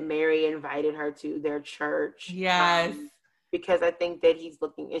enjoy that Mary invited her to their church. Yes. Because I think that he's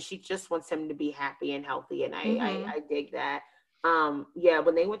looking, and she just wants him to be happy and healthy, and I dig that. Yeah,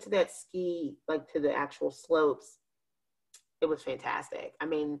 when they went to that ski, like to the actual slopes, it was fantastic. I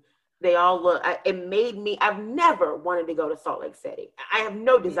mean, they all look, it made me, I've never wanted to go to Salt Lake City. I have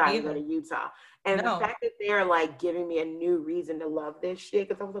no desire to go to Utah. And the fact that they're like giving me a new reason to love this shit,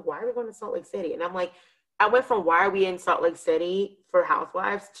 because I was like, why are we going to Salt Lake City? And I'm like, I went from why are we in Salt Lake City for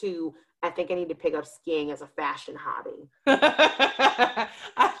Housewives to I think I need to pick up skiing as a fashion hobby. I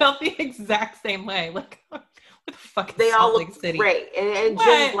felt the exact same way. Like, what the fuck is they Salt all Lake look City? Great. And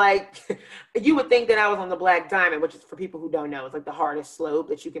Jen's like, you would think that I was on the Black Diamond, which is, for people who don't know, it's like the hardest slope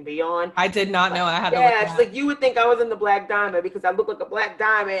that you can be on. I did not know I had to look Yeah, it's like you would think I was in the Black Diamond because I look like a Black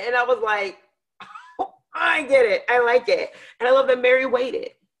Diamond. And I was like, oh, I get it. I like it. And I love that Mary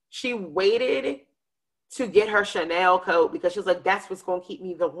waited. She waited to get her Chanel coat because she was like, that's what's going to keep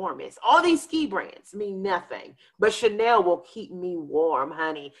me the warmest. All these ski brands mean nothing, but Chanel will keep me warm,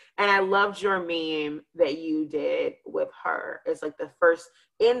 honey. And I loved your meme that you did with her. It's like the first,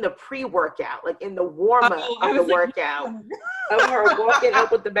 in the pre-workout, like in the warm-up of the workout, of her walking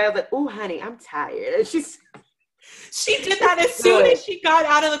up with the bag, like, ooh, honey, I'm tired. And she did that as soon as she got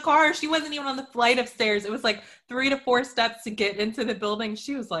out of the car. She wasn't even on the flight of stairs. It was like 3 to 4 steps to get into the building.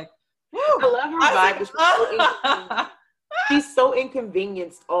 She was like, I love her vibe. She's so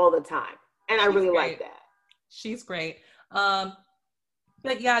inconvenienced all the time. And I really like that. She's great. But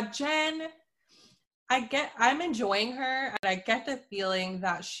yeah, Jen, I'm enjoying her, and I get the feeling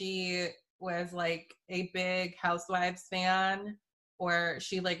that she was like a big Housewives fan, or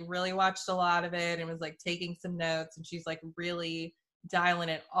she like really watched a lot of it and was like taking some notes, and she's like really dialing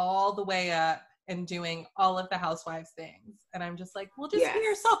it all the way up and doing all of the Housewives things. And I'm just like, well, just be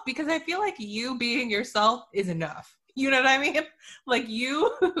yourself, because I feel like you being yourself is enough. You know what I mean? Like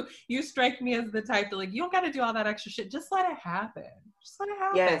you strike me as the type that like, you don't got to do all that extra shit. Just let it happen. Just let it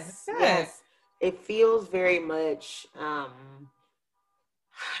happen. Yes. It feels very much,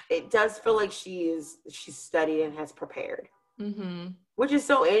 it does feel like she's studied and has prepared. Mm-hmm. Which is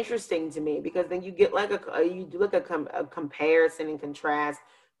so interesting to me, because then you get like you do like a comparison and contrast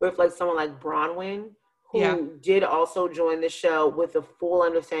with like someone like Bronwyn, who did also join the show with a full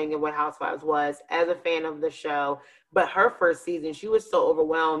understanding of what Housewives was as a fan of the show. But her first season, she was so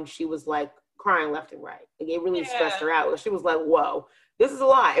overwhelmed. She was like crying left and right. Like, it really stressed her out. She was like, whoa, this is a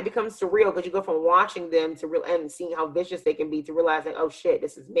lot. It becomes surreal because you go from watching them to and seeing how vicious they can be to realizing, oh shit,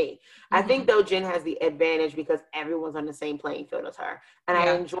 this is me. Mm-hmm. I think though Jen has the advantage because everyone's on the same playing field as her. And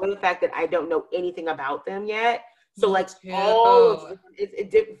I enjoy the fact that I don't know anything about them yet. So like all of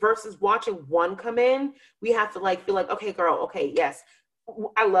it versus watching one come in, we have to like feel like, okay, girl, okay, yes.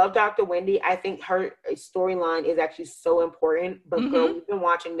 I love Dr. Wendy. I think her storyline is actually so important. But girl, we've been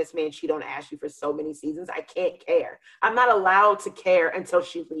watching this man cheat on Ashley for so many seasons. I can't care. I'm not allowed to care until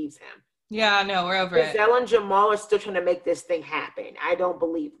she leaves him. Yeah, no, we're over it. Giselle and Jamal are still trying to make this thing happen. I don't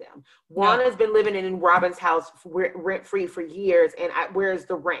believe them. Juana's been living in Robin's house rent-free for years, and where's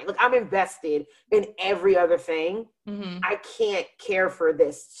the rent? Look, I'm invested in every other thing. Mm-hmm. I can't care for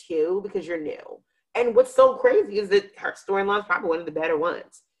this too because you're new. And what's so crazy is that her storyline is probably one of the better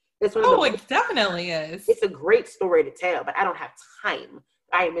ones. It's one of it definitely is. It's a great story to tell, but I don't have time.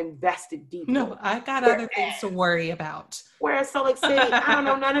 I am invested deeply. No, I got other things to worry about. Whereas Salt Lake City, I don't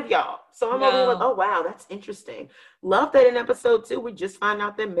know none of y'all. So I'm over here like, No. oh wow, that's interesting. Love that in episode 2, we just find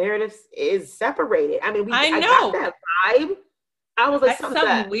out that Meredith is separated. I mean, I I know. got that vibe. I was like, That's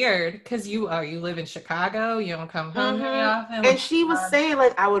something weird because you live in Chicago. You don't come home very often. And she was saying,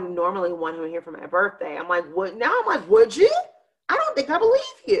 like, I would normally want him here for my birthday. I'm like, what? Now I'm like, would you? I don't think I believe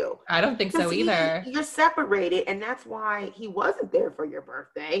you. I don't think so either. You're separated, and that's why he wasn't there for your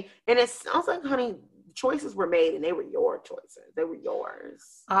birthday. And it sounds like, honey, choices were made, and they were your choices. They were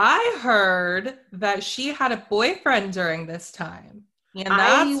yours. I heard that she had a boyfriend during this time. And that's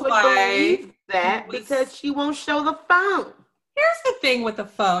I would why believe that because she won't show the phone. Here's the thing with the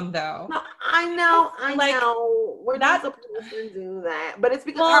phone, though. No, I know. We're not supposed to do that. But it's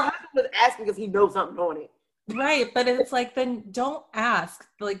because her husband was asking because he knows something on it. Right, but it's like, then don't ask.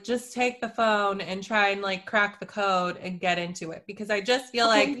 Like, just take the phone and try and like crack the code and get into it. Because I just feel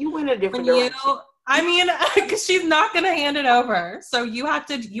like you went a different direction. I mean, because she's not going to hand it over. So you have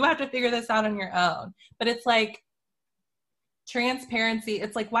to figure this out on your own. But it's like transparency.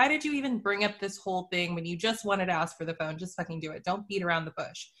 It's like, why did you even bring up this whole thing when you just wanted to ask for the phone? Just fucking do it. Don't beat around the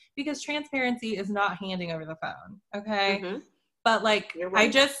bush. Because transparency is not handing over the phone. Okay? Mm-hmm. But like, right. I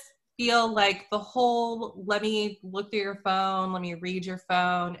just feel like the whole let me look through your phone, let me read your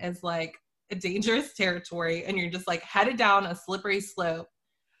phone is like a dangerous territory. And you're just like headed down a slippery slope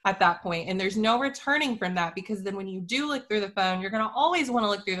at that point. And there's no returning from that because then when you do look through the phone, you're going to always want to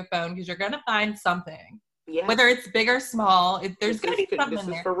look through the phone because you're going to find something. Yeah. Whether it's big or small, there's going to be something in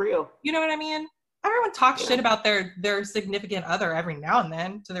there. This is for real. You know what I mean? Everyone talks shit about their significant other every now and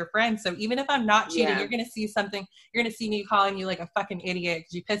then to their friends. So even if I'm not cheating, you're going to see something. You're going to see me calling you like a fucking idiot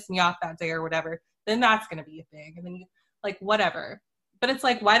because you pissed me off that day or whatever. Then that's going to be a thing. And then you like whatever. But it's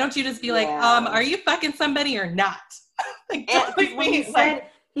like, why don't you just be like, are you fucking somebody or not? Like,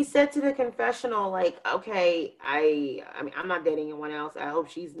 he said to the confessional, like, okay, I mean, I'm not dating anyone else. I hope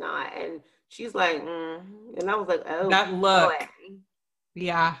she's not. And she's like, and I was like, oh, that look. Boy.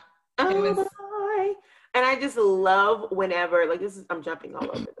 Yeah. Oh, boy. And I just love whenever, like, I'm jumping all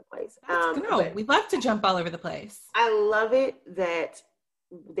over the place. No, we love to jump all over the place. I love it that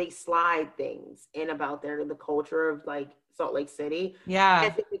they slide things in about the culture of, like, Salt Lake City. Yeah. I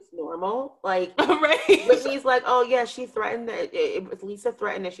think it's normal. Like, right. Whitney's like, oh, yeah, she threatened that, Lisa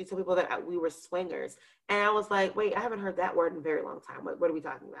threatened that she told people that we were swingers. And I was like, wait, I haven't heard that word in a very long time. What are we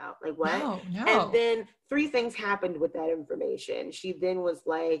talking about? Like, what? No. And then 3 things happened with that information. She then was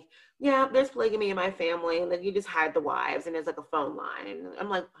like, yeah, there's polygamy in my family. And then you just hide the wives. And there's like a phone line. And I'm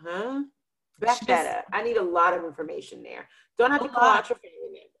like, huh? Back that up. I need a lot of information there. Don't have to call out your family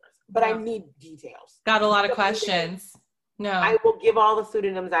members. But I need details. Got a lot of questions. No. I will give all the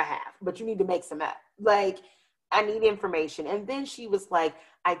pseudonyms I have, but you need to make some up. Like, I need information. And then she was like,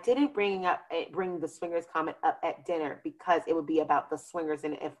 I didn't bring the swingers comment up at dinner because it would be about the swingers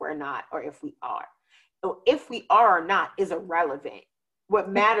and if we're not or if we are. So if we are or not is irrelevant.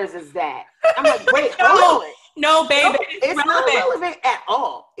 What matters is that. I'm like, wait, no, baby. It's not relevant at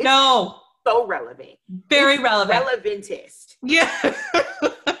all. It's so relevant. Very relevant. Relevantist. Yeah.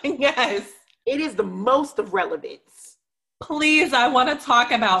 Yes. It is the most of relevance. Please, I want to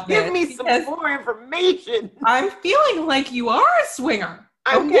talk about this. Give me some more information. I'm feeling like you are a swinger.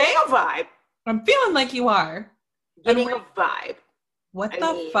 I'm getting a vibe. I'm feeling like you are. Getting a vibe. What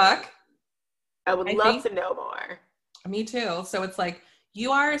the fuck? I would love to know more. Me too. So it's like,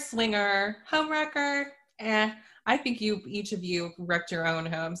 you are a swinger, homewrecker. I think each of you wrecked your own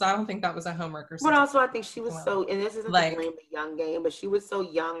homes. I don't think that was a homewrecker. But also, I think she was and this isn't like, to blame the young game, but she was so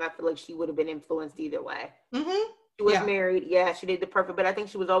young, I feel like she would have been influenced either way. Mm-hmm. She was married. Yeah, she did the perfect, but I think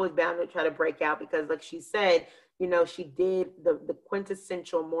she was always bound to try to break out because, like she said, you know, she did the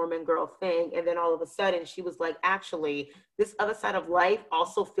quintessential Mormon girl thing. And then all of a sudden she was like, actually, this other side of life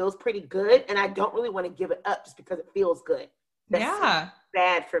also feels pretty good. And I don't really want to give it up just because it feels good. That's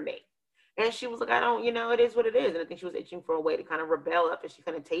bad for me. And she was like, I don't, it is what it is. And I think she was itching for a way to kind of rebel up and she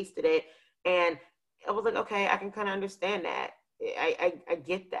kind of tasted it. And I was like, okay, I can kind of understand that. I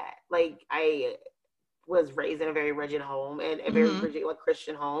get that. Like, I was raised in a very rigid home and a very rigid, like,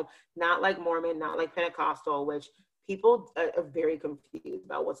 Christian home, not like Mormon, not like Pentecostal, which people are very confused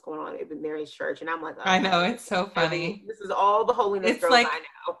about what's going on in Mary's church. And I'm like, I know, it's so funny. This is all the holiness girls like,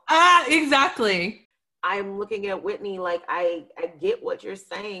 I know. Exactly. I'm looking at Whitney like I get what you're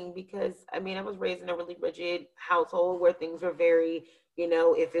saying because, I mean, I was raised in a really rigid household where things were very,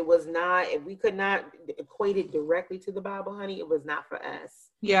 if we could not equate it directly to the Bible, honey, it was not for us.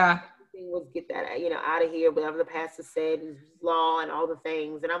 Yeah. Everything was get that, out of here, whatever the pastor said is law and all the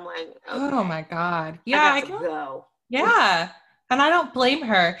things. And I'm like, okay, oh my God. Yeah. I got to go. Yeah. And I don't blame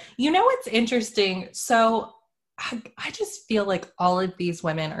her. You know what's interesting? So I just feel like all of these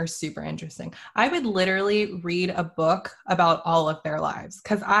women are super interesting. I would literally read a book about all of their lives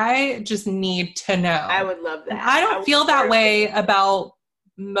because I just need to know. I would love that. And I don't feel that way about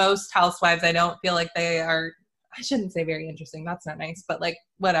most housewives. I don't feel like they are, I shouldn't say very interesting. That's not nice, but like,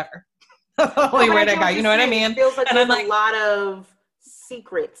 whatever. Only word I got. You know what I mean? It feels like and there's I'm like, a lot of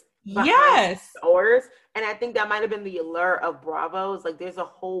secrets. Yes. Ours. And I think that might have been the allure of Bravo's. Like, there's a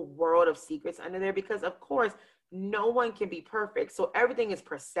whole world of secrets under there because, of course, no one can be perfect. So everything is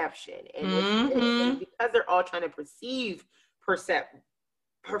perception. And, and because they're all trying to perceive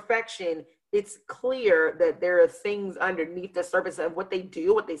perfection, it's clear that there are things underneath the surface of what they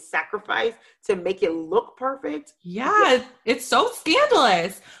do, what they sacrifice to make it look perfect. Yeah. It's so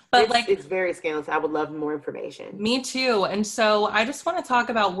scandalous. But it's very scandalous. I would love more information. Me too. And so I just want to talk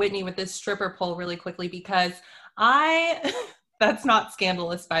about Whitney with this stripper pole really quickly because that's not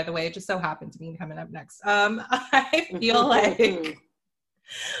scandalous, by the way. It just so happened to be coming up next. I feel like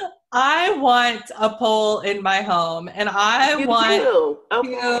I want a pole in my home and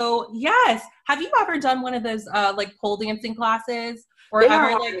yes. Have you ever done one of those like pole dancing classes or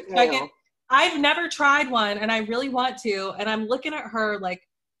ever like I've never tried one and I really want to. And I'm looking at her like,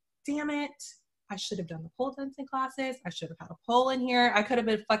 damn it. I should have done the pole dancing classes. I should have had a pole in here. I could have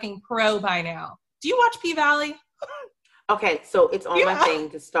been fucking pro by now. Do you watch P-Valley? Okay, so it's on my thing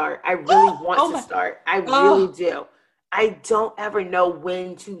to start. I really want to start. I really do. I don't ever know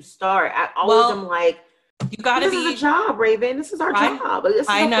when to start. I always am like, you gotta this is a job, Raven. This is our job. This is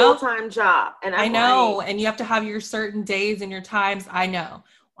a full-time job. And I know. And you have to have your certain days and your times. I know.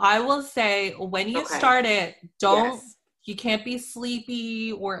 I will say when you start it, you can't be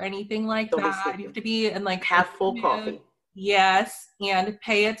sleepy or anything like that. You have to be and like have full coffee. Yes. And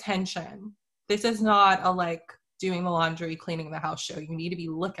pay attention. This is not a like doing the laundry, cleaning the house show. You need to be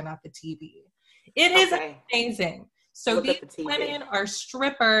looking at the TV. It is amazing. So these women are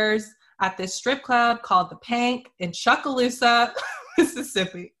strippers at this strip club called The Pank in Chucalissa,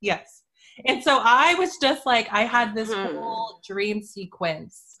 Mississippi. Yes. And so I was just like, I had this whole dream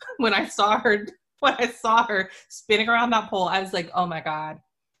sequence when I saw her spinning around that pole. I was like, oh my God,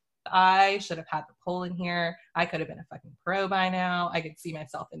 I should have had the pole in here. I could have been a fucking pro by now. I could see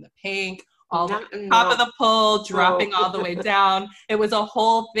myself in the pink, all the top of the pole, dropping all the way down. It was a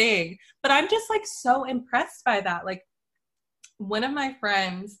whole thing. But I'm just like so impressed by that. Like one of my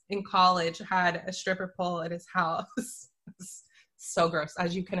friends in college had a stripper pole at his house. So gross,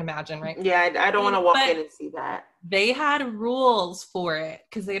 as you can imagine, right? Yeah, I don't want to walk in and see that. They had rules for it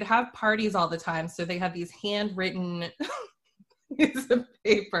because they'd have parties all the time. So they had these handwritten pieces of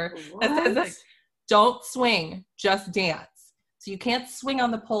paper that says like, don't swing, just dance. So you can't swing on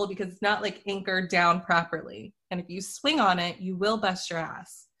the pole because it's not like anchored down properly. And if you swing on it, you will bust your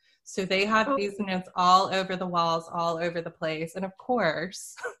ass. So they have these notes all over the walls, all over the place. And of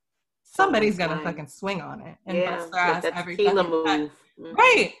course, somebody's going to fucking swing on it and bust their ass every fucking time.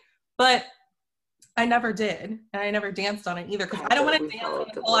 Right. But I never did. And I never danced on it either because I don't want to dance on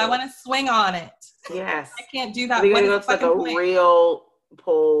the pole. I want to swing on it. Yes. I can't do that. We're going to go to like a real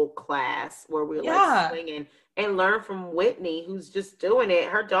pole class where we're like swinging and learn from Whitney, who's just doing it.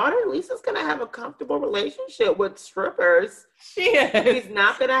 Her daughter, Lisa's going to have a comfortable relationship with strippers. She is. She's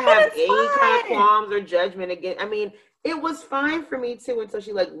not going to have any kind of qualms or judgment again. I mean, it was fine for me too until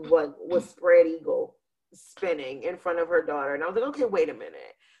she like was spread eagle spinning in front of her daughter. And I was like, okay, wait a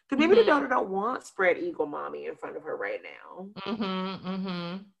minute. Because maybe the daughter don't want spread eagle mommy in front of her right now.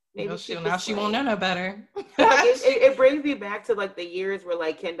 Maybe she won't know no better. it brings me back to like the years where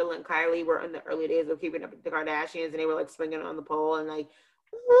like Kendall and Kylie were in the early days of Keeping Up with the Kardashians, and they were like swinging on the pole and like,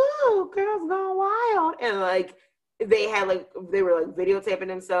 ooh, girls gone wild, and like they were like videotaping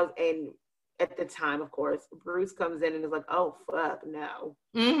themselves. And at the time, of course, Bruce comes in and is like, oh fuck no,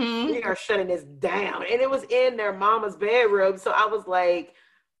 we are shutting this down, and it was in their mama's bedroom. So I was like,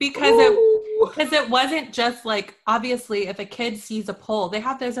 because it wasn't just like, obviously if a kid sees a pole, they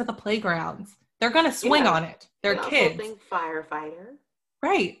have those at the playgrounds. They're going to swing on it. They're kids. Firefighter.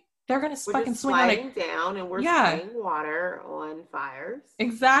 Right. They're going to fucking swing on it. Down and we're spraying water on fires.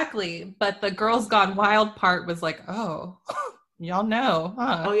 Exactly. But the Girls Gone Wild part was like, oh, y'all know,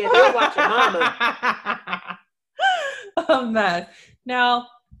 huh? Oh yeah, they're watching mama. A mess. Now,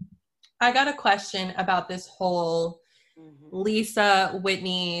 I got a question about this whole Lisa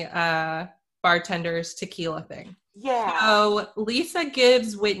Whitney bartender's tequila thing. Yeah. So Lisa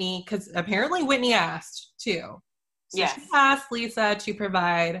gives Whitney, because apparently Whitney asked too. So she asked Lisa to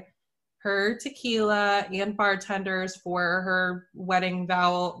provide her tequila and bartenders for her wedding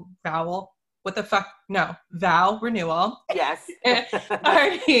vow what the fuck? No, vow renewal Yes.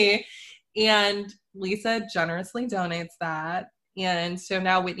 party. And Lisa generously donates that. And so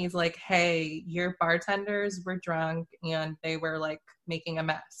now Whitney's like, hey, your bartenders were drunk and they were like making a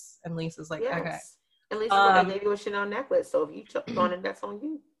mess. And Lisa's like, Yes. okay. And Lisa's like, I gave you a Chanel necklace, so if you took on it, that's on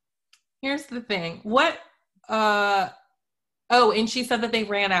you. Here's the thing. And she said that they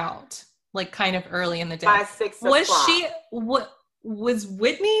ran out, like, kind of early in the day. By 6 o'clock. Was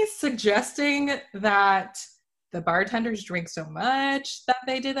Whitney suggesting that the bartenders drink so much that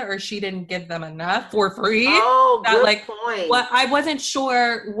they did that, or she didn't give them enough for free? Oh, good point. I wasn't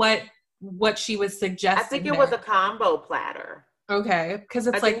sure what she was suggesting. I think it was a combo platter. Okay, because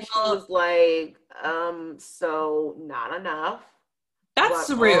it's she was like, so not enough. That's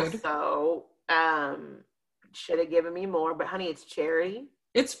rude. So, should have given me more, but honey, it's charity.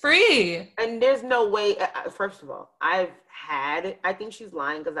 It's free. And there's no way, first of all, I think she's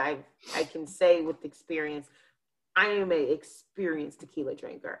lying because I can say with experience, I am an experienced tequila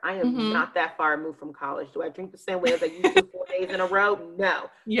drinker. I am not that far removed from college. Do I drink the same way as I used to 4 days in a row? No.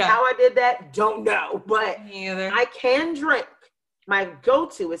 Yeah. How I did that? Don't know. But I can drink. My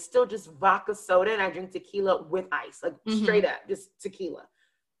go-to is still just vodka soda, and I drink tequila with ice, like straight up, just tequila.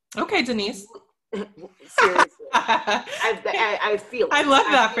 Okay, Denise. Seriously. I feel it. I love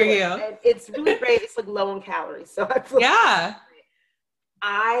that for you. And it's really great. It's like low in calories. So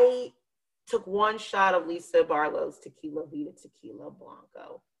I took one shot of Lisa Barlow's Tequila Vida Tequila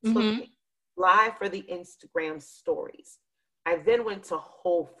Blanco. Live for the Instagram stories. I then went to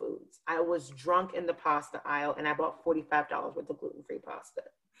Whole Foods. I was drunk in the pasta aisle and I bought $45 worth of gluten-free pasta.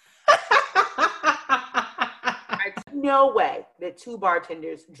 There's no way that two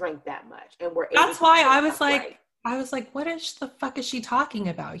bartenders drank that much and were able. That's why I was like, what the fuck is she talking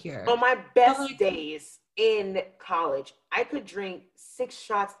about here? On my best days in college, I could drink 6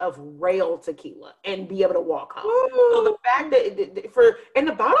 shots of rail tequila and be able to walk home. Ooh. So the fact that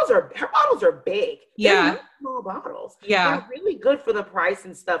her bottles are big. Yeah. They're really small bottles. Yeah. They're really good for the price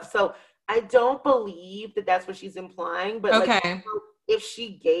and stuff. So I don't believe that that's what she's implying, but if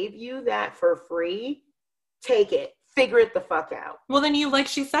she gave you that for free, take it. Figure it the fuck out. Well, then like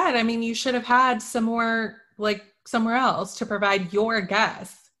she said, I mean, you should have had some more, like, somewhere else to provide your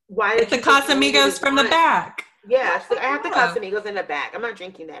guests. Why it's the Casamigos from the back. Yeah, so I have the Casamigos in the back. I'm not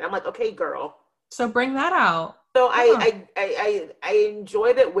drinking that. I'm like, okay, girl. So bring that out. So I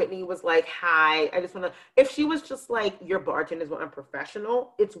enjoy that Whitney was like, hi, I just want to, if she was just like, your bartenders were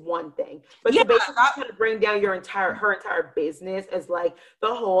unprofessional, it's one thing. But you're basically trying to bring down her entire business as like,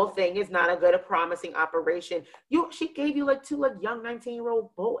 the whole thing is not a promising operation. She gave you like 2 like young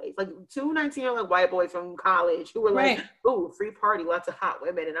 19-year-old boys, like 2 19-year-old white boys from college who were like, ooh, free party, lots of hot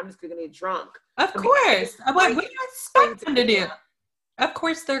women, and I'm just going to get drunk. Of course. What do you expect them to do? Of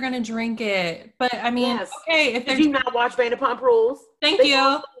course they're going to drink it. But I mean, okay. If Did you not watch Vanderpump Rules? Thank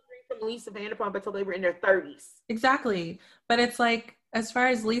you. From Lisa Vanderpump until they were in their 30s. Exactly. But it's like, as far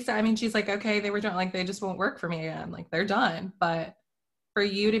as Lisa, I mean, she's like, okay, they were drunk. Like, they just won't work for me again. Like, they're done. But for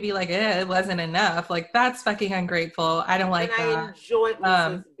you to be like, it wasn't enough. Like, that's fucking ungrateful. I don't like that. I enjoyed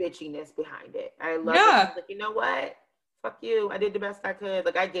Lisa's bitchiness behind it. I love it. I was like, you know what? Fuck you. I did the best I could.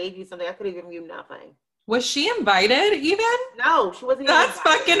 Like, I gave you something. I could have given you nothing. Was she invited even? No, she wasn't. That's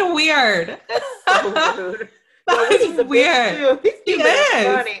fucking weird. That's so rude. That's weird. She is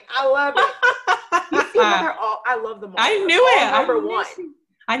funny. I love it. You see her all. I love them all. I knew it. Number one.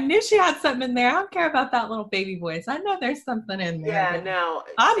 I knew she had something in there. I don't care about that little baby voice. I know there's something in there. Yeah, no.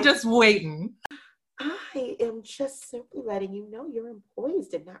 I'm just waiting. I am just simply letting you know your employees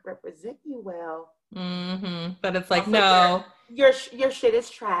did not represent you well. But it's like, no. Your shit is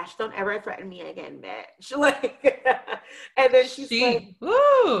trash. Don't ever threaten me again, bitch. Like, and then she's like,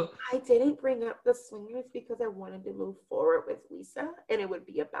 ooh. I didn't bring up the swingers because I wanted to move forward with Lisa, and it would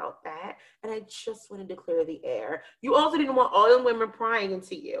be about that. And I just wanted to clear the air. You also didn't want all the women prying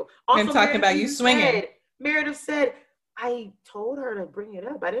into you. Also, I'm talking about you swinging. Meredith said, I told her to bring it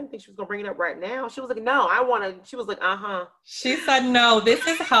up. I didn't think she was going to bring it up right now. She was like, no, she was like, She said, no, this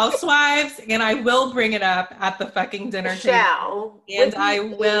is Housewives, and I will bring it up at the fucking dinner table. And I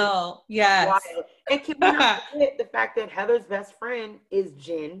will. Yes. Wild. And can we not forget the fact that Heather's best friend is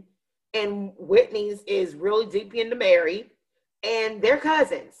Jen, and Whitney's is really deep into Mary, and they're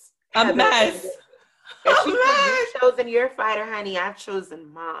cousins. A mess. And she said, you've chosen your fighter, honey. I've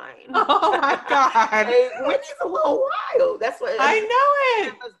chosen mine. Oh my God. Whitney's a little wild. That's what I know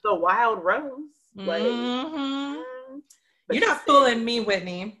it. Was the wild rose. Like, you're not fooling me,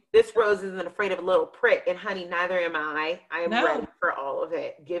 Whitney. This rose isn't afraid of a little prick, and honey, neither am I. I am ready for all of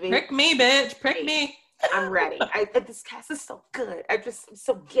it. Prick me, bitch. Prick me. I'm ready. This cast is so good. I'm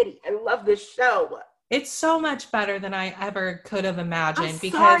so giddy. I love this show. It's so much better than I ever could have imagined. I'm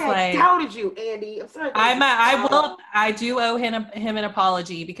because sorry I doubted you, Andy. I'm sorry. I do owe him an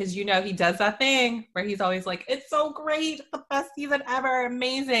apology, because he does that thing where he's always like, it's so great, the best season ever,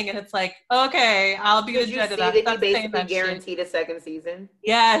 amazing, and it's like, okay, I'll be the judge of that. Did you see that he basically guaranteed a second season?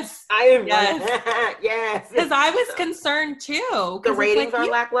 Yes, I am. Yes, because I was concerned too. The ratings are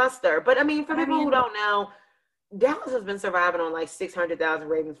lackluster, but I mean, for people who don't know, Dallas has been surviving on like 600,000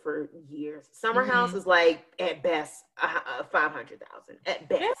 ratings for years. Summer House is like at best 500,000 at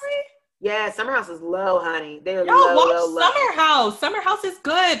best. Really? Yeah, Summer House is low, honey. They're low. Summer House. Summer House is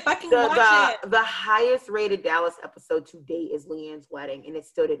good. Fucking watch it. The highest rated Dallas episode to date is Leanne's wedding, and it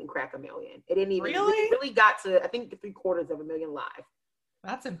still didn't crack 1 million. It didn't even really got to, I think, 750,000 live.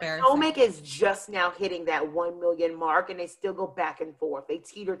 That's embarrassing. Potomac is just now hitting that 1 million mark, and they still go back and forth. They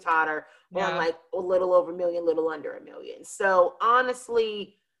teeter-totter on like a little over 1 million, little under 1 million. So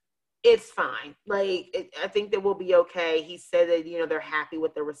honestly, it's fine. Like, I think that we'll be okay. He said that, they're happy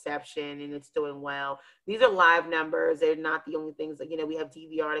with the reception and it's doing well. These are live numbers. They're not the only things that, we have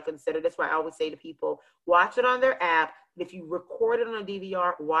DVR to consider. That's why I always say to people, watch it on their app. If you record it on a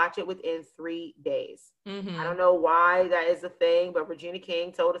DVR, watch it within 3 days. I don't know why that is a thing, but Regina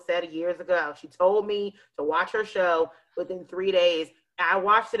King told us that years ago. She told me to watch her show within 3 days. I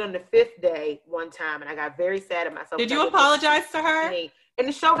watched it on the 5th day one time, and I got very sad at myself. Did you apologize to her? And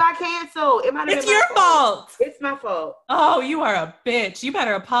the show got canceled. It's your fault. It's my fault. Oh, you are a bitch. You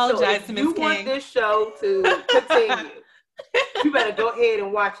better apologize to Miss King. You want this show to continue. You better go ahead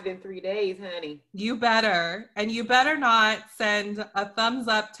and watch it in 3 days, honey. You better. And you better not send a thumbs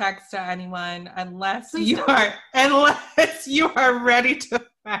up text to anyone unless you are ready to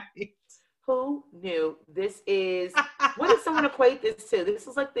fight. Who knew? This is, what does someone equate this to? This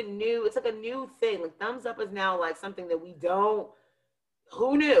is like it's like a new thing. Like, thumbs up is now like something that we don't,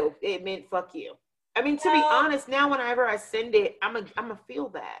 who knew it meant fuck you? I mean, to be honest, now whenever I send it, I'm a feel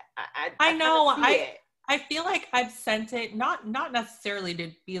that. I know. I feel like I've sent it, not necessarily to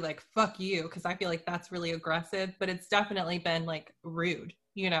be like, fuck you, because I feel like that's really aggressive, but it's definitely been like rude,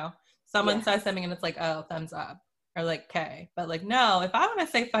 Someone says something and it's like, oh, thumbs up, or like, okay. But like, no, if I want to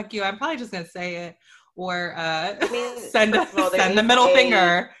say fuck you, I'm probably just going to say it, or send the middle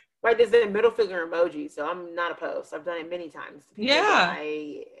finger. Right, there's a middle finger emoji, so I'm not opposed. I've done it many times. People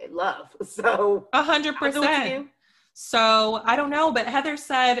I love, so 100%. So I don't know, but Heather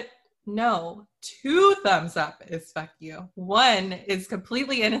said no. 2 thumbs up is fuck you. 1 is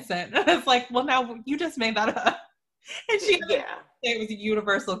completely innocent. It's like, well, now you just made that up, and she it was a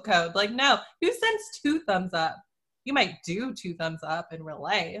universal code. Like, no, who sends 2 thumbs up? You might do 2 thumbs up in real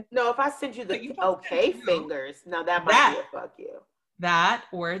life. No, if I send you the okay fingers, now that might be a fuck you. That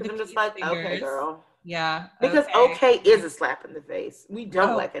or the I'm just like, fingers. Okay, girl. Yeah. Because okay is a slap in the face. We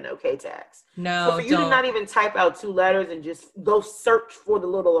don't like an okay text. No. So for you to not even type out 2 letters and just go search for the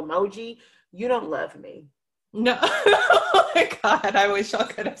little emoji, you don't love me. No. Oh my God. I wish y'all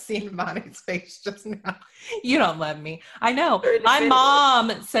could have seen Monty's face just now. You don't love me. I know. My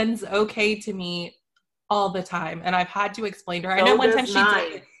mom sends okay to me all the time, and I've had to explain to her. I know one time she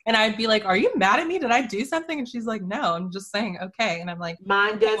did. And I'd be like, are you mad at me? Did I do something? And she's like, no, I'm just saying, okay. And I'm like,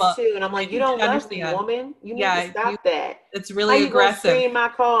 mine does too. And I'm like, you don't love me, woman. You need to stop that. It's really aggressive. You screen my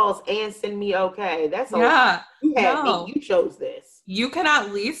calls and send me okay. That's all. Yeah. You had me. You chose this. You can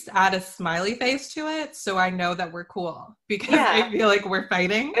at least add a smiley face to it, so I know that we're cool. Because I feel like we're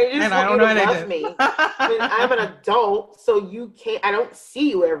fighting. And I don't know what I did. Me. I mean, I'm an adult, so I don't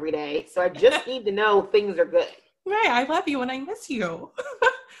see you every day. So I just need to know things are good. Right. I love you and I miss you.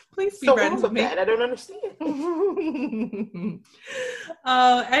 Please be friends with me. That? I don't understand.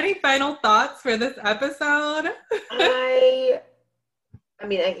 Any final thoughts for this episode? I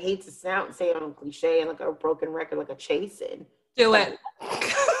mean, I hate to say it on a cliche and like a broken record, like a chasing. Do it.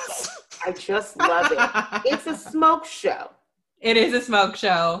 I just love it. It's a smoke show. It is a smoke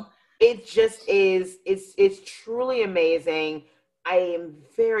show. It just is. It's truly amazing. I am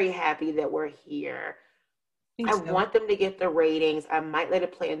very happy that we're here. I want them to get the ratings. I might let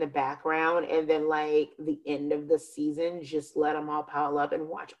it play in the background, and then like the end of the season, just let them all pile up and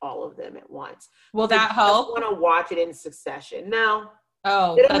watch all of them at once. Will that help? I want to watch it in succession. No.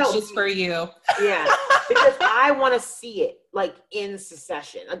 Oh, that's just for you. Yeah, because I want to see it like in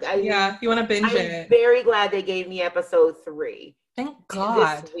succession. Like, you want to binge it. I'm very glad they gave me episode 3. Thank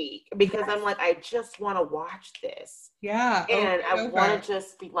God. This week, because I'm like, I just want to watch this. Yeah. And I want to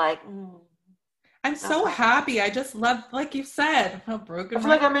just be like, I'm so happy. I just love, like you said, how broken. I feel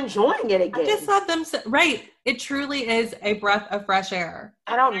like I'm enjoying it again. I just love them. Right. It truly is a breath of fresh air.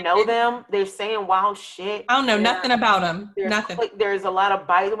 I don't know them. They're saying wild shit. I don't know nothing about them. Nothing. There's a lot of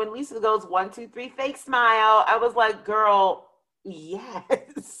bites. When Lisa goes 1, 2, 3, fake smile, I was like, girl,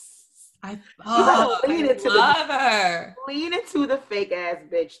 yes. I lean into the fake ass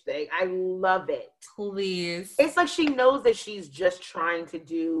bitch thing. I love it. Please. It's like she knows that she's just trying to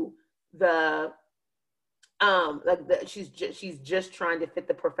do the she's just trying to fit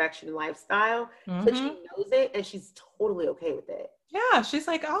the perfection lifestyle. Mm-hmm. So she knows it and she's totally okay with it. Yeah, she's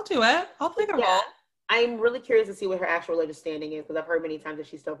like, I'll do it. I'll play the role. I'm really curious to see what her actual religious standing is, because I've heard many times that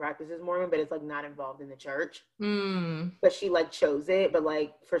she still practices Mormon, but it's like not involved in the church. But she like chose it, but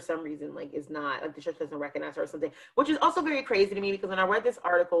like for some reason like is not, like the church doesn't recognize her or something, which is also very crazy to me, because when I read this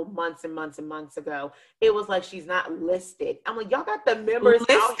article months and months and months ago, it was like she's not listed. I'm like, y'all got the members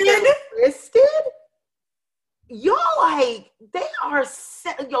out here listed? Y'all like, they are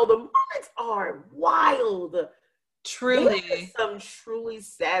the Mormons are wild. Truly. Some truly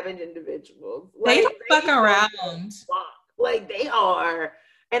savage individuals. They don't fuck around. Like they are.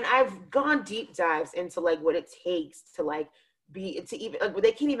 And I've gone deep dives into like what it takes to like even like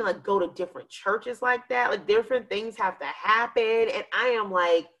they can't even like go to different churches like that. Like different things have to happen. And I am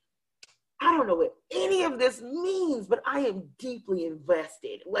like, I don't know what any of this means, but I am deeply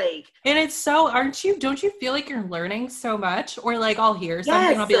invested. Like, and it's so, don't you feel like you're learning so much? Or like I'll hear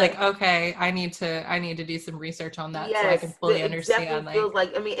something, I'll be like, okay, I need to do some research on that so I can fully understand. Like, feels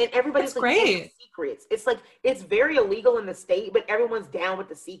like, I mean, and everybody's like, great. Secrets. It's like, it's very illegal in the state, but everyone's down with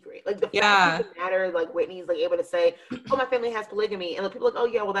the secret. Like the fact doesn't matter. Like Whitney's like able to say, oh, my family has polygamy. And like, people are like, oh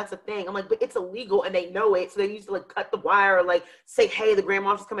yeah, well that's a thing. I'm like, but it's illegal and they know it. So they used to like cut the wire or like say, hey, the grand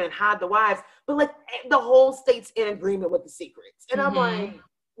marshals come in and hide the wives. But like the whole state's in agreement with the secrets. And I'm like,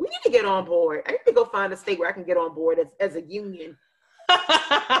 we need to get on board. I need to go find a state where I can get on board as a union.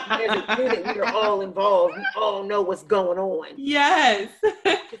 As a unit, we are all involved. We all know what's going on. Yes.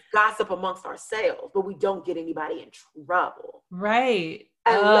 Just gossip amongst ourselves, but we don't get anybody in trouble. Right.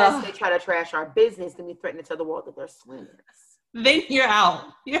 Unless they try to trash our business, then we threaten to tell the world that they're swingers. Then you're out.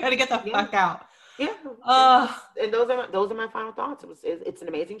 You got to get the fuck out. Yeah. And those are my final thoughts. It's an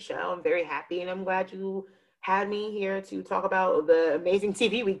amazing show. I'm very happy, and I'm glad you had me here to talk about the amazing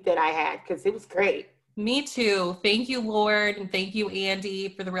TV week that I had, because it was great. Me too. Thank you, Lord, and thank you, Andy,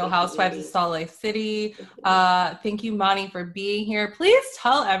 for the Real Housewives of Salt Lake City. Thank you, Monty, for being here. Please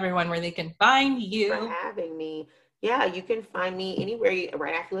tell everyone where they can find you. For having me. Yeah, you can find me anywhere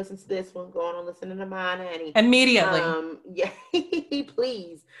right after you listen to this one. Go on and listen to mine, honey. Immediately. Yeah,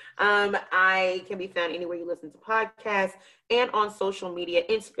 please. I can be found anywhere you listen to podcasts and on social media,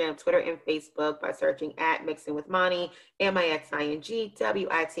 Instagram, Twitter, and Facebook by searching at Mixing with Monty, MIXING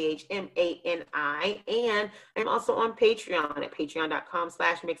WITHMANI. And I'm also on Patreon at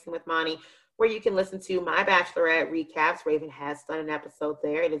patreon.com/Mixing with Monty, where you can listen to my Bachelorette recaps. Raven has done an episode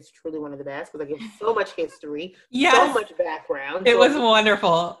there. It is truly one of the best because I give so much history, so much background. It was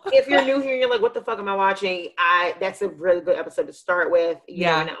wonderful. If you're new here and you're like, what the fuck am I watching? That's a really good episode to start with. You're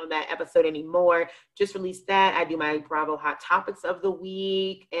not on that episode anymore. Just released that. I do my Bravo Hot Topics of the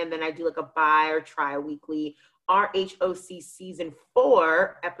week, and then I do like a buy or try weekly RHOC season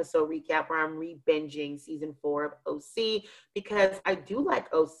 4 episode recap where I'm re-binging season 4 of OC because I do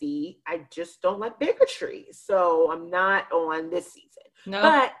like OC. I just don't like bigotry. So I'm not on this season. No,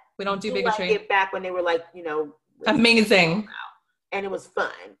 but we don't do bigotry. Like it back when they were like, amazing. And it was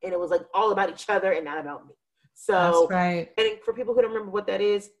fun. And it was like all about each other and not about me. So, that's right. And for people who don't remember what that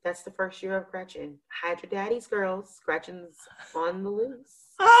is, that's the first year of Gretchen. Hide your daddies, girls. Gretchen's on the loose.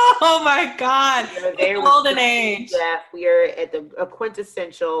 Oh my God. The golden age. Yeah, we are at a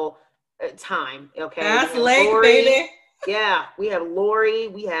quintessential time. Okay. That's late, Lori, baby. Yeah. We have Lori.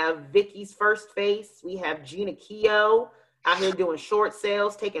 We have Vicky's first face. We have Gina Keogh out here doing short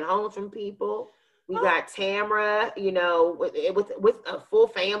sales, taking homes from people. We got Tamra, with a full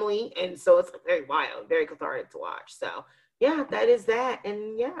family. And so it's very wild, very cathartic to watch. So yeah, that is that.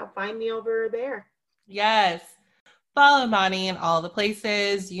 And yeah, find me over there. Yes. Follow Monty in all the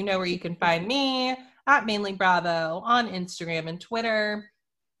places. You know where you can find me at Mainly Bravo on Instagram and Twitter.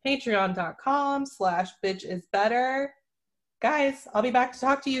 Patreon.com/bitchisbetter. Guys, I'll be back to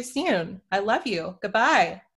talk to you soon. I love you. Goodbye.